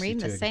Isaiah 62. I'm reading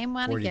the same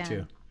one 42.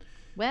 again.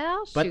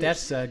 Well, shoot. But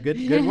that's a good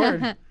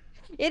word.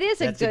 It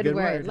is a good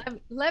word.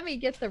 Let me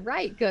get the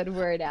right good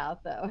word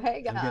out, though.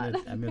 Hang on.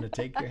 I'm gonna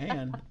take your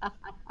hand.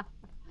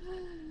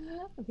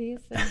 These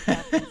things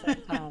happen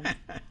sometimes.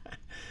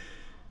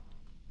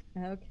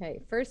 Okay,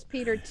 1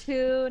 Peter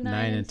 2,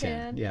 9 and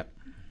 10. Yep.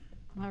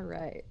 All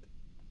right.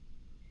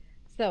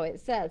 So it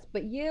says,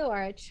 but you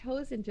are a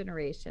chosen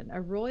generation,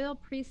 a royal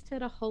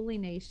priesthood, a holy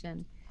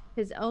nation,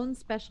 his own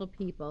special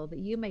people, that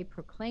you may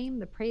proclaim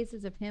the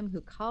praises of him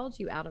who called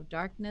you out of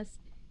darkness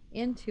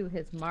into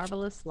his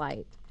marvelous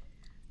light,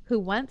 who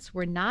once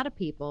were not a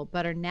people,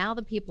 but are now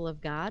the people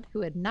of God,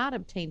 who had not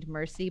obtained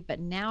mercy, but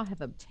now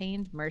have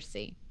obtained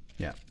mercy.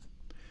 Yeah.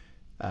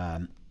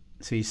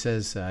 So he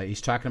says,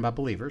 he's talking about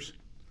believers.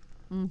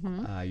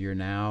 You're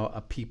now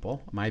a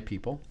people, my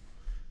people.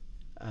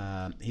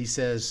 He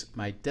says,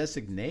 my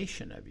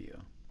designation of you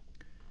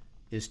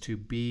is to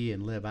be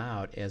and live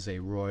out as a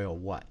royal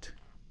what?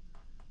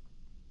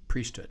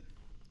 Priesthood.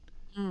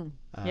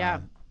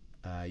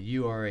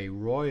 You are a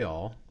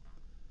royal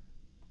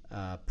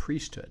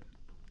priesthood.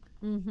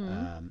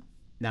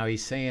 Now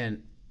he's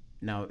saying,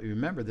 now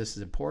remember, this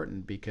is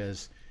important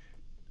because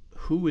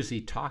who is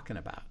he talking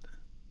about?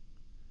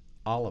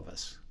 All of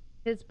us.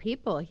 His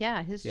people,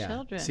 his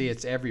children. See,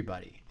 it's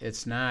everybody.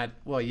 It's not,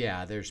 well,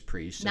 there's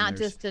priests. Not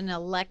just an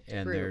elect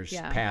and group. There's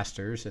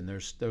pastors and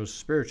there's those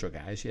spiritual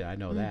guys. Yeah, I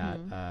know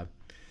that.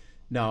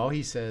 No,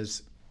 he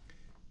says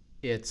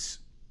it's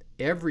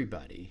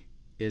everybody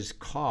is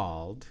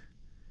called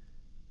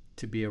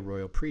to be a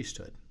royal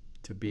priesthood,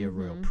 to be a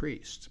royal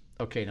priest.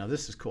 Okay, now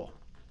this is cool.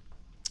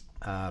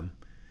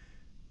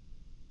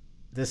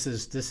 This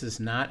is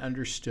not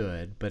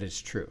understood, but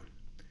it's true.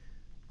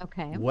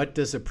 Okay. What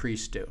does a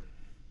priest do?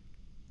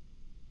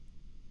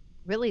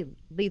 Really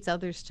leads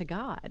others to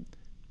God.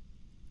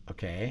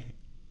 Okay,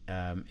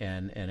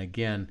 and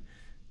again,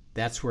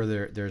 that's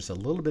where there's a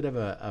little bit of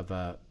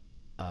a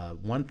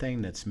one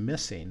thing that's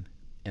missing,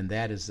 and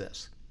that is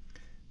this.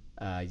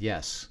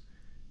 Yes,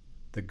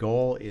 the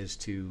goal is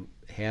to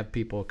have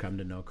people come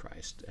to know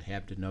Christ,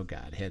 have to know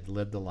God, have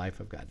lived the life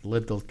of God,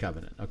 live the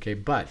covenant. Okay,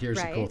 but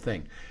here's the cool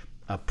thing.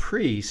 A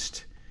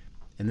priest,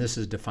 and this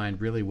is defined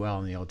really well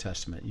in the Old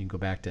Testament. You can go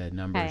back to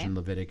Numbers and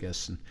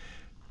Leviticus and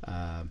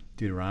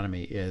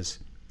Deuteronomy, is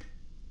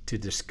to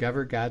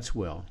discover God's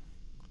will,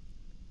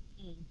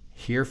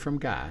 hear from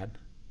God,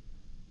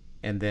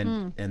 and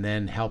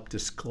then help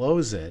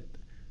disclose it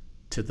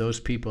to those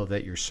people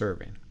that you're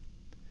serving,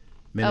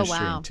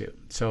 ministering to.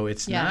 So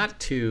it's not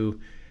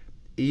to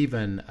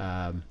even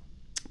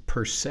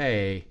per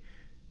se,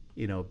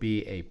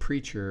 be a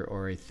preacher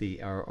or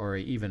or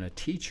even a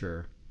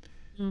teacher.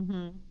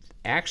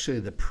 Actually,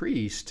 the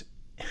priest,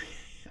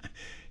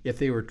 if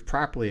they were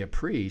properly a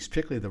priest,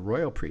 particularly the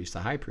royal priest,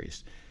 the high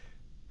priest,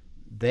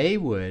 they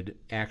would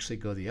actually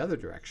go the other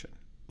direction.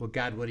 Well,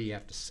 God, what do you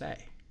have to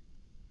say?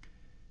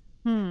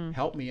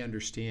 Help me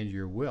understand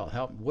your will.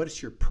 What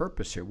is your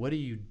purpose here? What are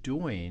you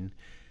doing?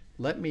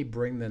 Let me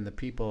bring then the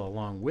people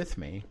along with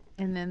me.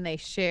 And then they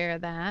share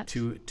that.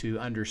 To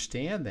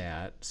understand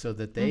that so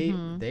that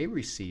they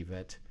receive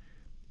it.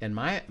 And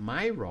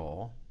my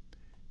role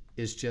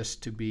is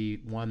just to be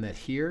one that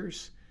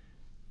hears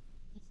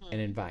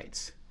and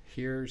invites.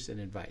 Hears and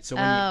invites.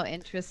 So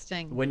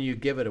interesting. When you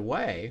give it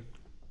away,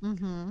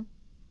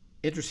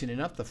 interesting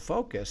enough, the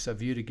focus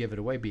of you to give it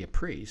away, be a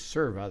priest,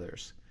 serve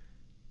others,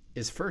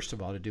 is first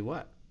of all to do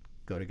what?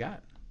 Go to God.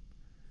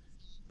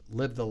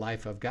 Live the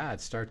life of God.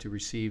 Start to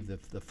receive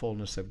the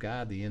fullness of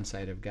God, the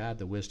insight of God,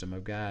 the wisdom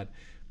of God,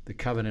 the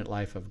covenant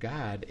life of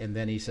God. And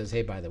then he says,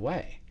 hey, by the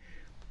way,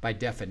 by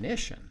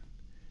definition,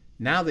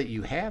 now that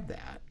you have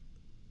that,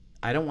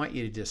 I don't want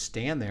you to just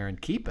stand there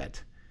and keep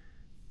it.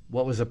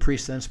 What was a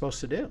priest then supposed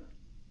to do?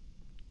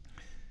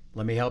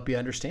 Let me help you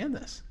understand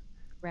this.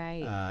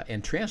 Right.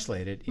 And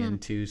translate it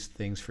into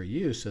things for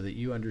you so that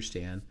you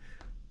understand,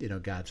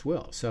 God's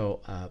will.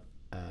 So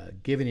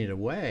giving it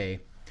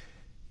away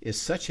is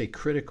such a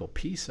critical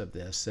piece of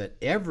this that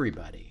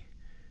everybody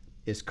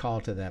is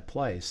called to that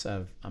place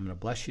of, I'm going to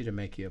bless you to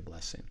make you a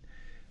blessing.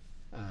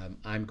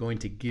 I'm going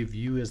to give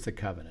you as the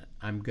covenant.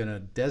 I'm going to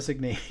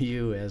designate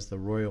you as the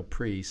royal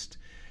priest,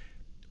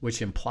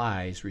 which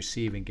implies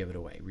receive and give it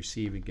away,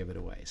 receive and give it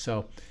away.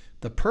 So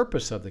the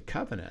purpose of the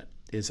covenant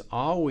is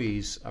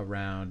always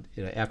around,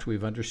 after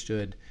we've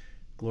understood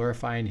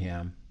glorifying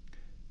him,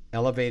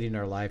 elevating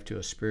our life to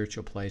a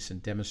spiritual place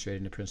and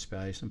demonstrating the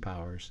principalities and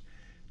powers,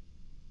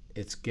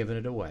 it's given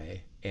it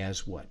away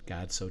as what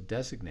God so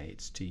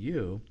designates to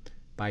you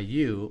by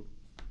you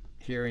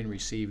hearing,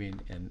 receiving,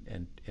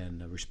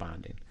 and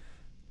responding.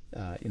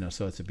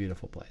 So it's a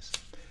beautiful place.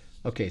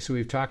 Okay, so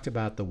we've talked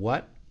about the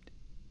what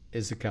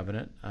is the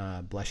covenant,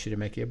 bless you to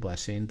make you a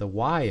blessing. The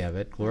why of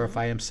it,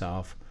 glorify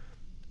himself,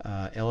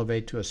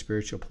 elevate to a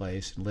spiritual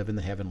place and live in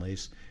the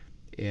heavenlies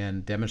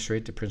and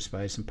demonstrate the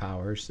principalities and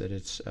powers that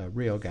it's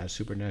real, God's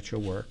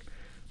supernatural work.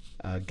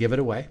 Give it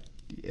away.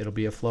 It'll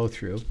be a flow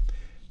through.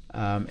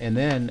 And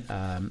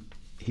then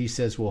he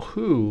says, well,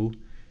 who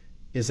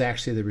is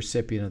actually the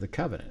recipient of the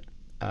covenant?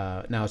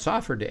 Now, it's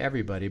offered to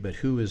everybody, but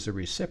who is the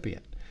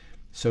recipient?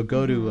 So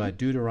go to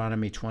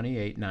Deuteronomy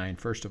 28:9,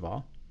 first of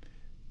all,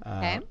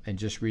 and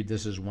just read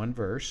this as one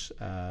verse.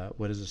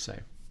 What does it say?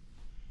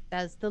 It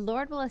says, the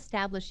Lord will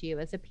establish you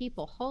as a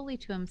people holy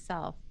to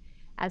himself,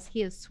 as he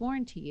has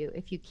sworn to you,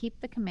 if you keep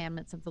the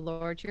commandments of the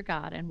Lord your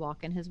God and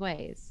walk in his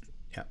ways.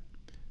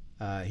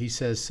 Yeah. He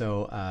says,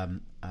 so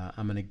I'm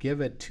going to give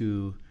it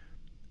to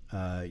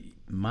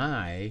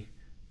my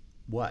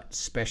what?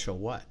 Special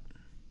what?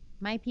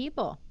 My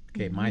people.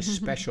 Okay, my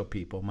special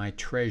people, my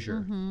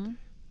treasure.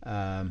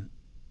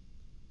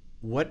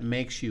 What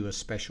makes you a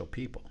special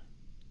people?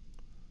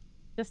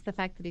 Just the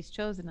fact that he's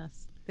chosen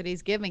us, that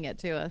he's giving it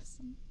to us.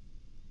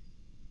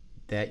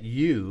 That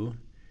you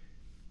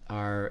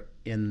are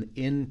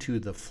into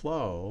the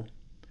flow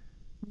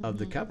of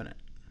the covenant.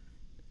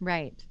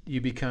 Right.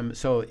 You become,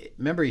 so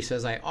remember he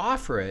says, I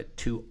offer it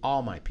to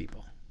all my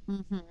people.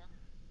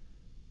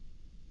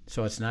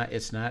 So it's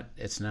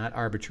not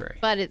arbitrary.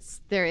 But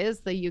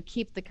you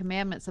keep the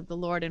commandments of the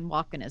Lord and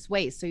walk in his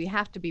ways. So you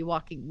have to be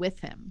walking with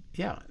him.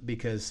 Yeah,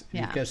 because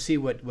see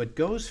what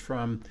goes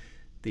from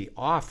the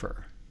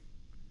offer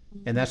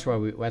And that's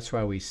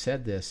why we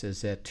said this,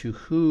 is that to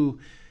who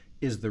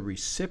is the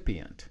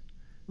recipient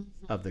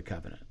of the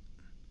covenant?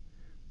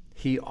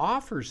 He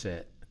offers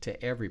it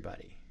to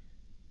everybody.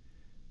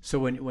 So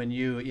when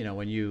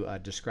you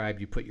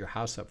described, you put your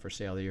house up for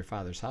sale, or your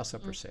father's house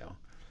up for sale,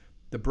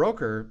 the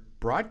broker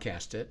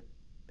broadcast it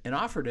and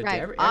offered it to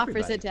everybody.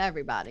 Offers it to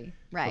everybody.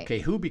 Right. Okay,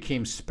 who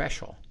became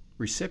special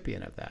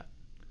recipient of that?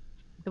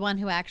 The one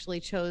who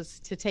actually chose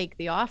to take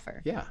the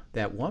offer. Yeah,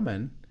 that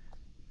woman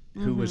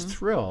who was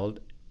thrilled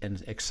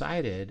and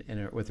excited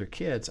and with her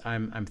kids.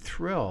 I'm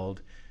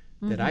thrilled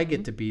that I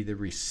get to be the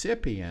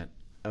recipient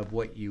of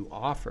what you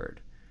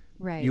offered.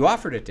 Right. You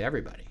offered it to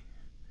everybody,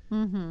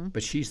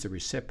 but she's the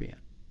recipient.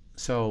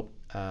 So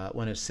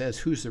when it says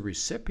who's the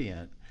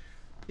recipient,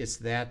 it's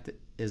that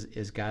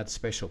is God's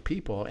special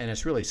people, and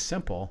it's really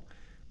simple.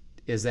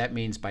 Is that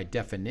means by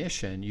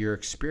definition you're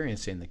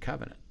experiencing the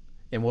covenant,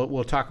 and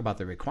we'll talk about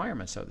the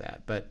requirements of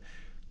that. But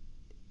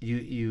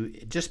you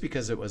just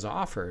because it was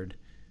offered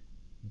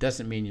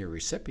doesn't mean you're a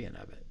recipient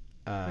of it.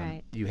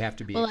 Right. You have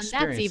to be. Well, and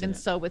that's even it.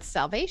 so with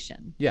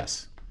salvation.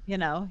 Yes.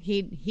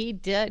 He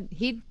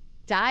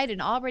died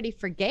and already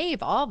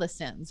forgave all the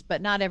sins,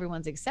 but not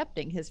everyone's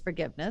accepting his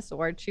forgiveness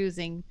or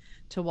choosing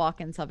to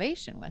walk in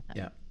salvation with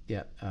him.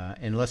 Yeah.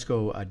 And let's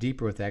go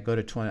deeper with that. Go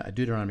to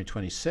Deuteronomy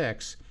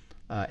 26,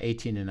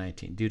 18 and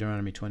 19.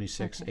 Deuteronomy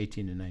 26,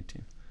 18 and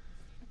 19.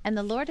 And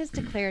the Lord has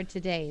declared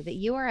today that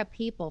you are a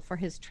people for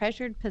his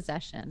treasured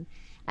possession,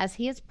 as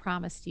he has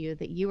promised you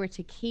that you are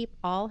to keep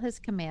all his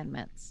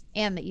commandments,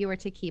 and that he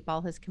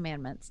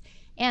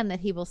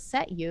will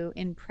set you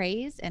in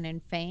praise and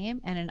in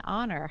fame and in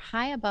honor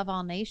high above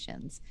all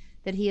nations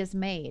that he has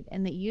made,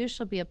 and that you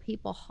shall be a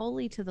people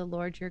holy to the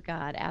Lord your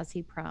God, as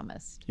he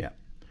promised. Yeah.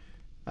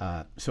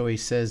 So he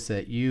says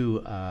that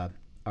you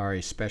are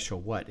a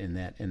special what in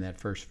that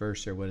first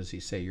verse there? What does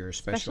he say? You're a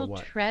special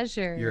what?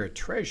 Treasure. You're a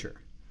treasure.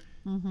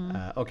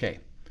 Okay.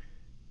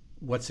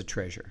 What's a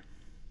treasure?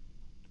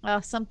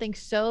 Something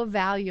so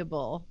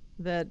valuable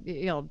that,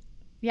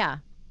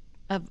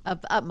 of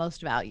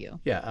utmost value.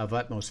 Yeah, of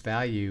utmost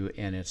value,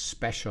 and it's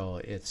special.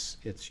 It's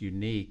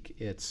unique.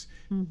 It's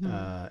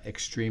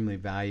extremely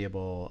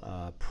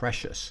valuable,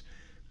 precious.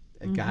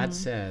 God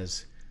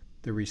says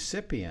the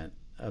recipient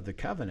of the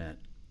covenant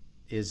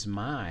is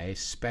my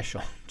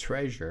special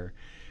treasure,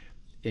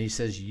 and he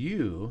says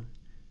you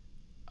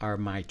are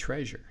my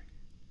treasure.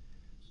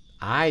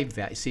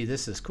 See,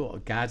 this is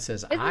cool. God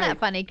says, isn't that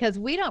funny? Because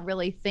we don't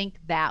really think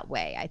that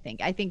way. I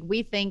think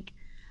we think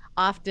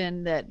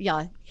often that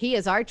he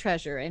is our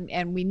treasure,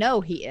 and we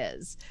know he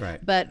is. Right.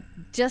 But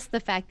just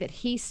the fact that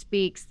he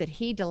speaks, that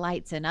he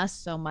delights in us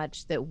so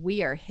much that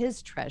we are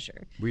his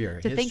treasure. We are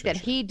to his think treasure.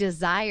 that he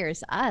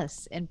desires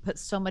us and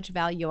puts so much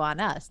value on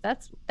us.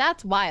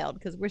 That's wild,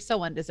 because we're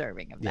so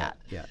undeserving of that.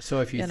 Yeah.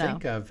 So if you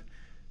think of,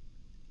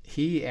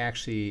 he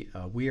actually,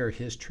 we are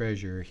his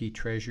treasure. He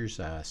treasures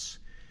us.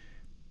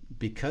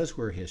 Because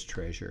we're his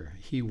treasure,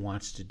 he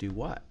wants to do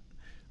what?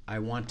 I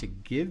want to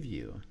give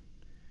you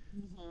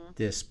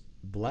this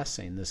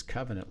blessing, this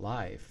covenant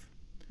life,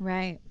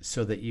 right?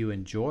 So that you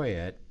enjoy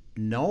it,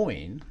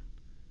 knowing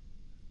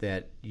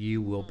that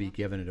you will be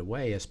given it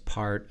away as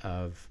part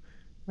of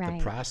the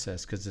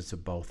process, because it's a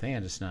both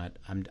and. It's not.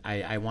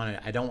 I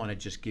don't want to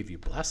just give you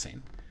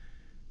blessing.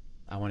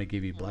 I want to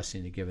give you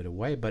blessing to give it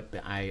away, but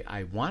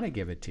I want to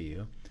give it to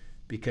you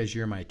because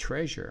you're my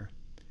treasure.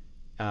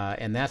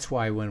 And that's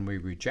why when we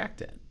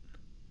reject it,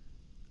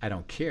 I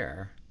don't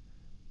care.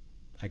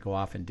 I go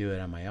off and do it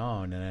on my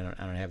own, and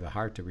I don't have the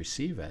heart to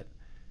receive it.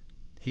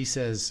 He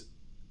says,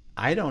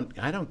 I don't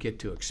get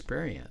to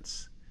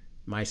experience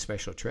my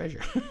special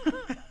treasure.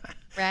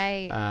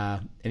 Right.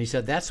 And he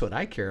said, that's what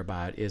I care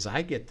about, is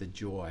I get the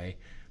joy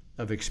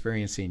of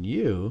experiencing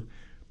you,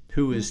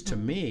 who is to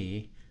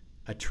me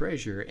a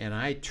treasure, and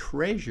I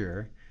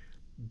treasure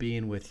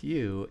being with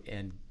you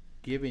and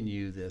giving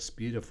you this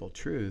beautiful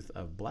truth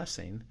of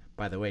blessing,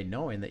 by the way,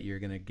 knowing that you're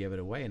going to give it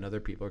away and other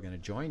people are going to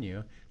join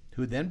you,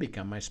 who then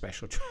become my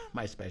special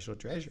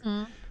treasure.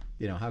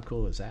 How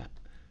cool is that?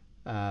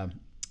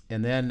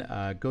 And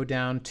then go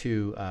down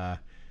to,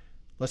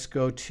 let's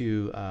go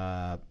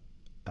to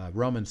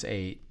Romans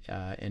 8,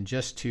 and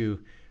just to,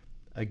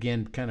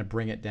 again, kind of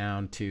bring it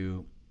down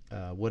to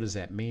what does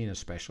that mean, a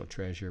special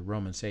treasure?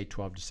 Romans 8,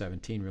 12 to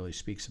 17 really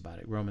speaks about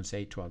it. Romans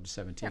 8, 12 to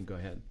 17, Go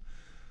ahead.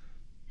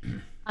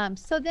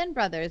 So then,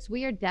 brothers,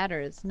 we are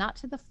debtors, not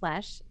to the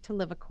flesh, to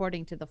live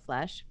according to the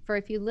flesh. For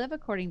if you live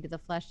according to the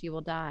flesh, you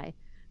will die.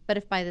 But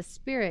if by the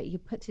Spirit you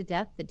put to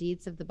death the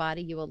deeds of the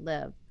body, you will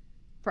live.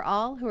 For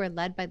all who are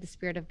led by the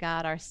Spirit of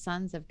God are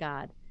sons of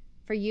God.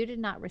 For you did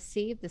not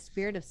receive the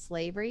spirit of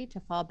slavery to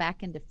fall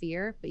back into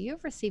fear, but you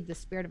have received the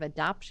spirit of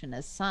adoption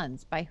as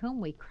sons, by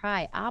whom we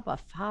cry, Abba,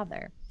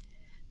 Father.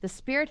 The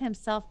Spirit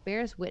himself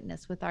bears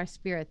witness with our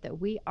spirit that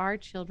we are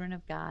children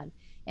of God.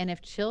 And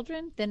if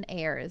children, then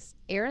heirs,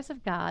 heirs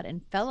of God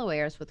and fellow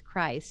heirs with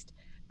Christ,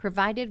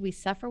 provided we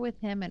suffer with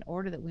him in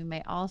order that we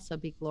may also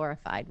be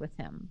glorified with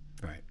him.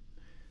 Right.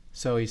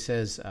 So he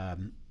says,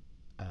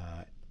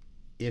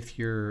 if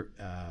you're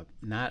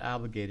not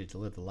obligated to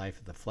live the life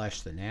of the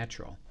flesh, the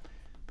natural,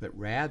 but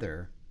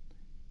rather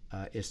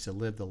is to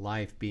live the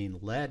life being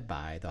led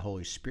by the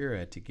Holy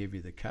Spirit to give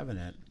you the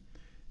covenant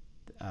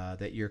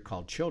that you're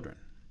called children.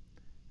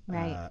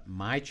 Right.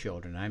 My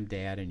children, I'm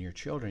dad, and your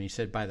children. He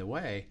said, by the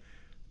way,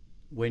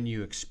 when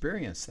you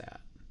experience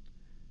that,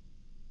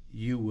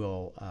 you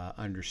will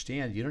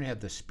understand you don't have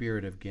the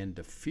spirit of, again,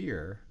 the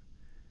fear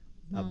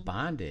of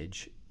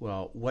bondage.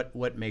 Well,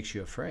 what makes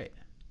you afraid?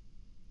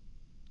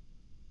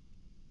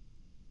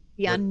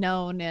 The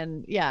unknown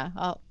and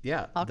all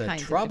the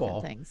kinds trouble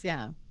of different things.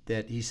 Yeah.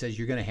 that he says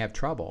you're going to have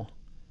trouble,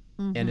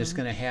 and it's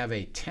going to have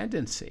a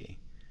tendency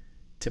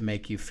to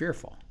make you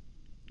fearful.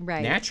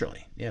 Right.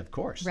 Naturally. Yeah, of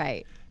course.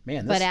 Right.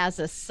 Man, But as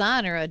a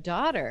son or a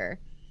daughter,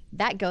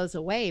 that goes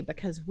away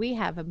because we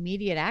have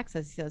immediate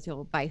access. He says,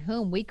 by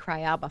whom we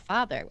cry, Abba,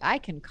 Father. I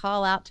can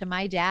call out to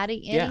my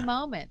daddy any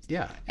moment.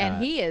 Yeah.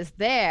 And he is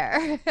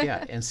there.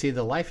 Yeah. And see,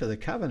 the life of the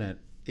covenant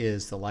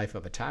is the life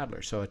of a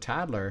toddler. So a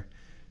toddler,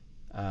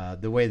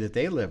 the way that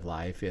they live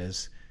life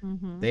is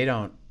they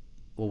don't,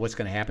 well, what's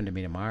going to happen to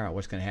me tomorrow?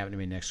 What's going to happen to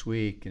me next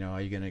week?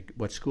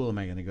 What school am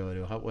I going to go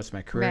to? What's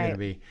my career going to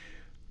be?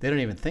 They don't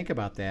even think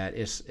about that.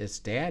 It's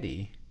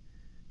daddy.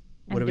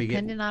 What do we get?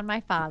 Dependent on my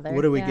father.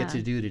 What do we get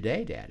to do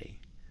today, Daddy?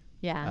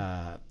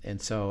 Yeah.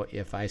 And so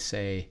if I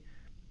say,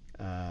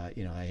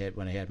 when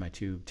I had my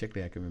two,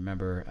 particularly I can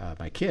remember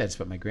my kids,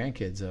 but my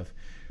grandkids of,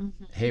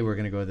 hey, we're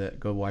going to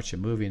go watch a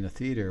movie in the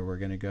theater. We're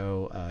going to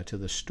go to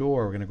the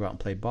store. We're going to go out and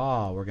play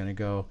ball. We're going to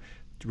go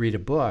read a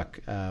book.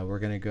 We're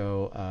going to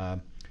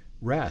go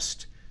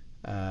rest.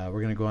 We're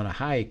going to go on a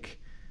hike.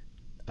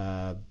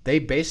 They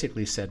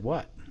basically said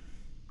what?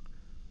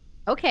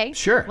 Okay.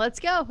 Sure. Let's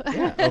go.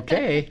 Yeah.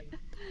 Okay.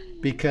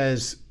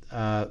 Because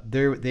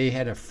they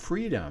had a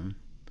freedom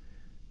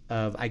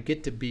of, I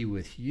get to be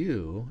with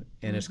you,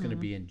 and it's going to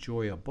be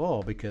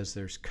enjoyable because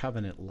there's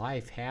covenant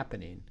life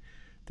happening.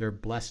 They're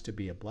blessed to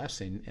be a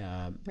blessing,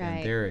 and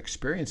they're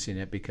experiencing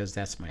it because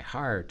that's my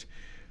heart.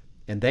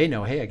 And they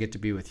know, hey, I get to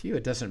be with you.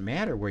 It doesn't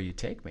matter where you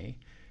take me.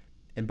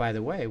 And by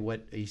the way,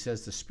 what he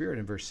says, the Spirit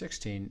in verse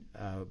 16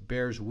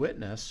 bears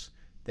witness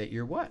that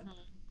you're what?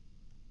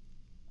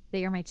 That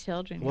you're my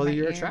children. Well,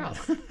 you're a child.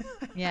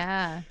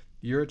 Yeah.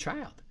 You're a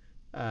child.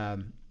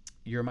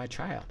 You're my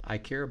child. I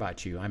care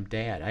about you. I'm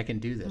dad. I can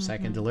do this. I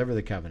can deliver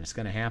the covenant. It's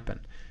going to happen.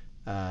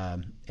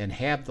 And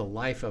have the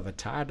life of a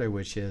toddler,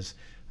 which is,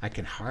 I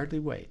can hardly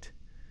wait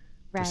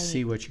to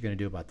see what you're going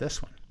to do about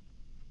this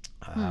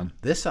one.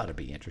 This ought to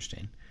be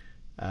interesting.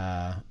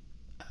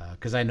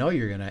 Because I know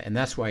you're going to, and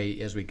that's why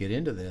as we get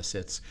into this,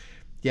 it's,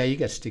 you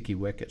got sticky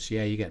wickets.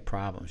 Yeah, you got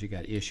problems. You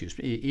got issues.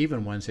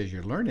 Even one says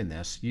you're learning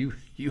this. You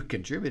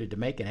contributed to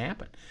make it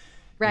happen.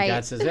 Right. And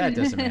God says that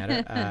doesn't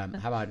matter.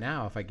 How about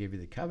now if I give you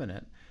the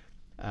covenant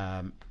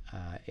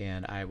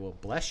and I will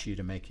bless you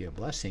to make you a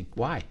blessing?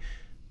 Why?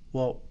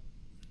 Well,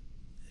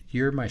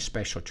 you're my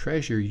special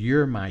treasure.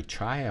 You're my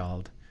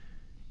child.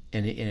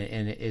 And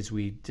as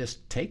we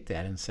just take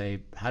that and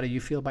say, how do you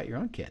feel about your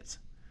own kids?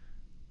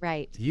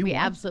 Right. We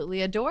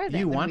absolutely adore them.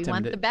 We want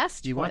the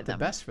best for them. You want the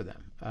best for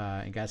them.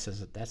 And God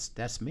says,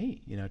 that's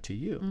me, to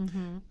you.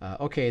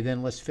 Okay,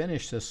 then let's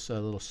finish this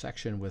little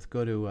section with,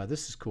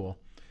 this is cool.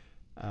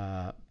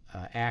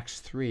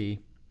 Acts 3,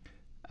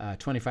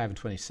 25 and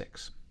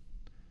 26.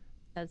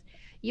 Says,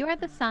 you are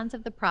the sons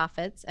of the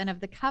prophets and of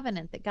the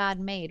covenant that God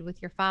made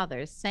with your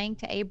fathers, saying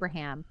to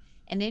Abraham,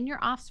 and in your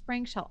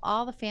offspring shall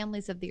all the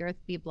families of the earth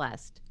be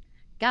blessed.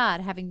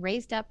 God, having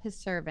raised up his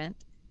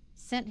servant,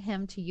 sent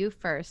him to you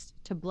first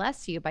to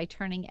bless you by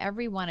turning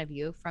every one of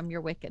you from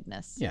your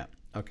wickedness. Yeah.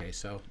 Okay.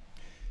 So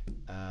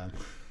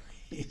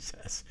he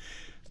says,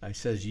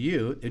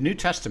 you, the New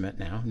Testament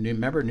now,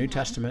 remember New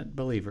Testament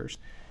believers,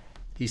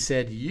 he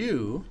said,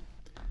 you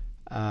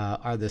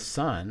are the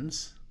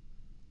sons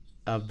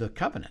of the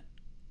covenant,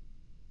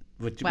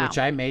 which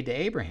I made to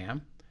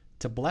Abraham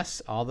to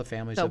bless all the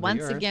families of the earth.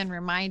 So once again,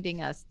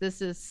 reminding us,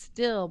 this is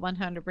still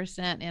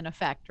 100% in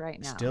effect right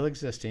now. Still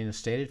existing, and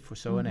stated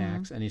so in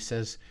Acts. And he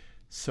says,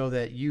 so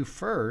that you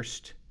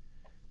first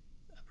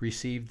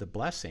receive the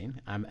blessing.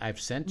 I've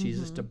sent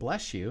Jesus to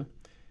bless you.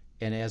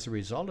 And as a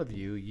result of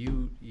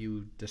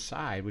you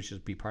decide, which is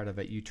be part of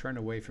it, you turn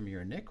away from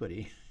your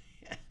iniquity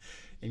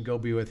and go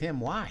be with him.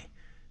 Why?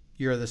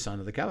 You're the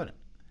son of the covenant.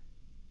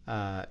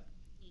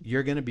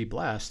 You're going to be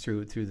blessed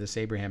through this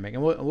Abrahamic,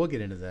 and we'll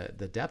get into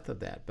the depth of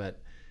that.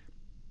 But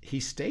he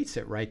states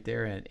it right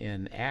there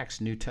in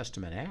Acts, New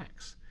Testament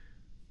Acts.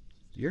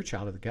 You're a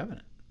child of the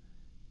covenant.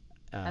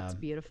 That's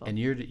beautiful. And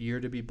you're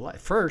to be blessed.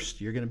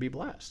 First, you're going to be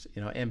blessed.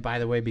 And by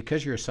the way,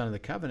 because you're a son of the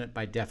covenant,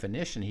 by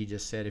definition, he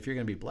just said, if you're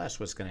going to be blessed,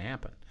 what's going to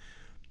happen?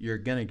 You're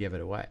going to give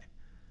it away.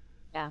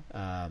 Yeah.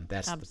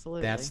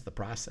 Absolutely. That's the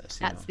process.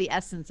 That's the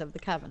essence of the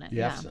covenant.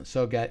 Yeah.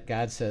 So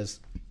God says,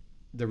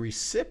 the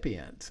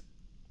recipient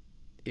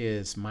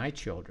is my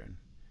children,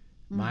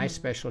 my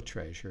special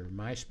treasure,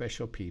 my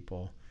special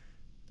people,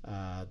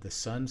 the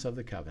sons of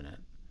the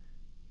covenant.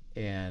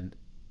 And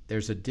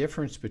there's a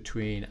difference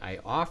between I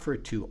offer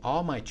to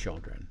all my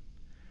children,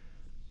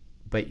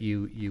 but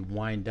you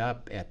wind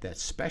up at that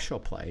special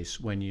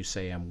place when you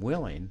say I'm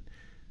willing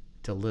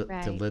to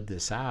live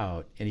this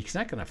out, and he's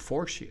not going to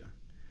force you.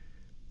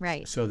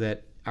 Right. So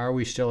that, are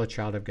we still a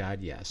child of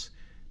God? Yes.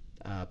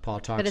 Paul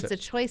talks. But it's a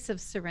choice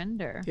of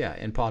surrender. Yeah,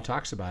 and Paul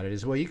talks about it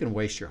as well. You can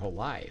waste your whole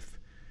life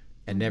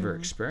and never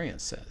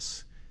experience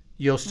this.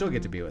 You'll still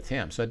get to be with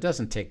him. So it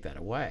doesn't take that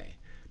away.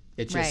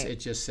 It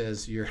just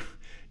says you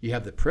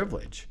have the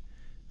privilege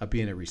of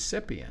being a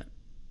recipient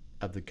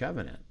of the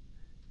covenant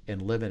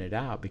and living it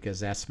out, because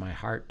that's my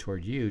heart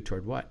toward you,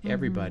 toward what?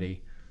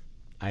 Everybody.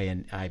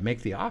 I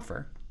make the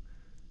offer,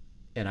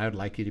 and I would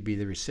like you to be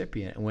the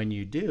recipient. And when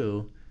you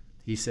do,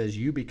 he says,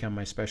 you become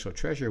my special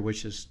treasure,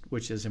 which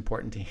is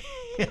important to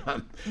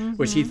him,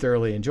 which he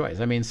thoroughly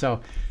enjoys. I mean,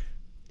 so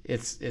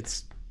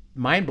it's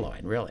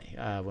mind-blowing, really,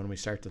 when we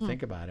start to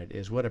think about it,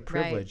 is what a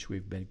privilege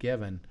we've been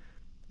given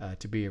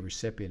to be a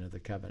recipient of the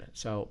covenant.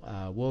 So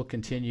we'll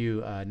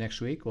continue next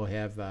week. We'll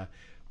have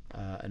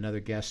another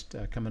guest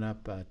coming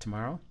up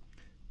tomorrow,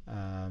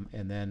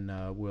 and then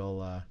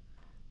we'll,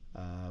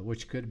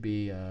 which could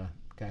be,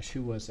 gosh,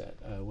 who was that?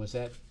 Was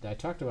that, I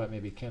talked about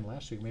maybe Ken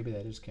last week. Maybe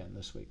that is Ken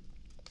this week.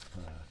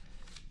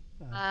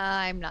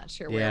 I'm not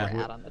sure where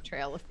we're at on the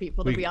trail of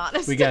people, to be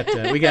honest. We got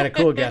a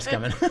cool guest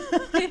coming.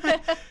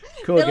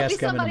 Cool It'll guest be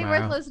coming somebody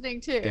tomorrow. worth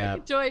listening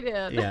to. Join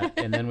in. Yeah,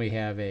 and then we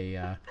have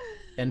a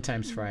End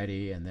Times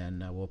Friday, and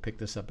then we'll pick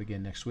this up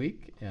again next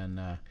week,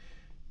 and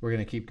we're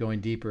going to keep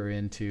going deeper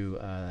into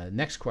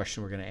next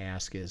question we're going to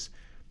ask is,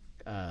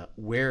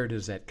 where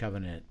does that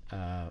covenant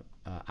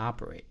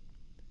operate?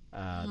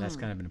 That's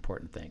kind of an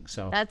important thing.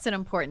 So that's an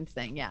important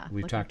thing. Yeah,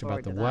 we've talked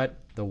about the what,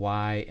 the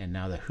why, and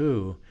now the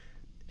who.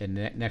 And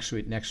next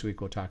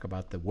week we'll talk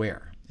about the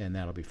where, and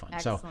that'll be fun.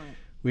 Excellent. So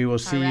we will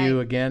see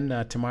you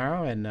again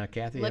tomorrow. And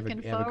Kathy, have a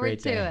great day. Looking forward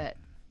to it.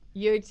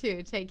 You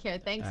too. Take care.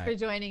 Thanks for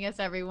joining us,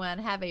 everyone.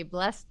 Have a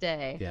blessed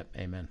day. Yep.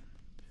 Amen.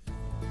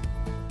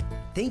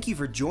 Thank you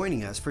for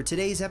joining us for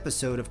today's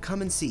episode of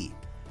Come and See,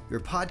 your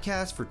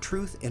podcast for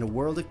truth in a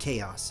world of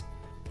chaos.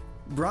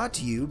 Brought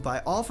to you by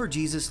All for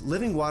Jesus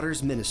Living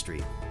Waters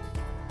Ministry.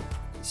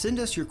 Send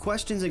us your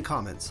questions and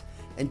comments,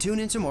 and tune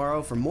in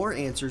tomorrow for more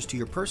answers to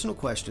your personal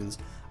questions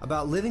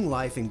about living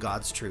life in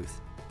God's truth.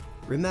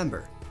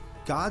 Remember,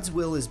 God's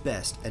will is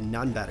best and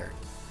none better.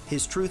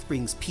 His truth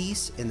brings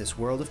peace in this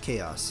world of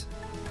chaos.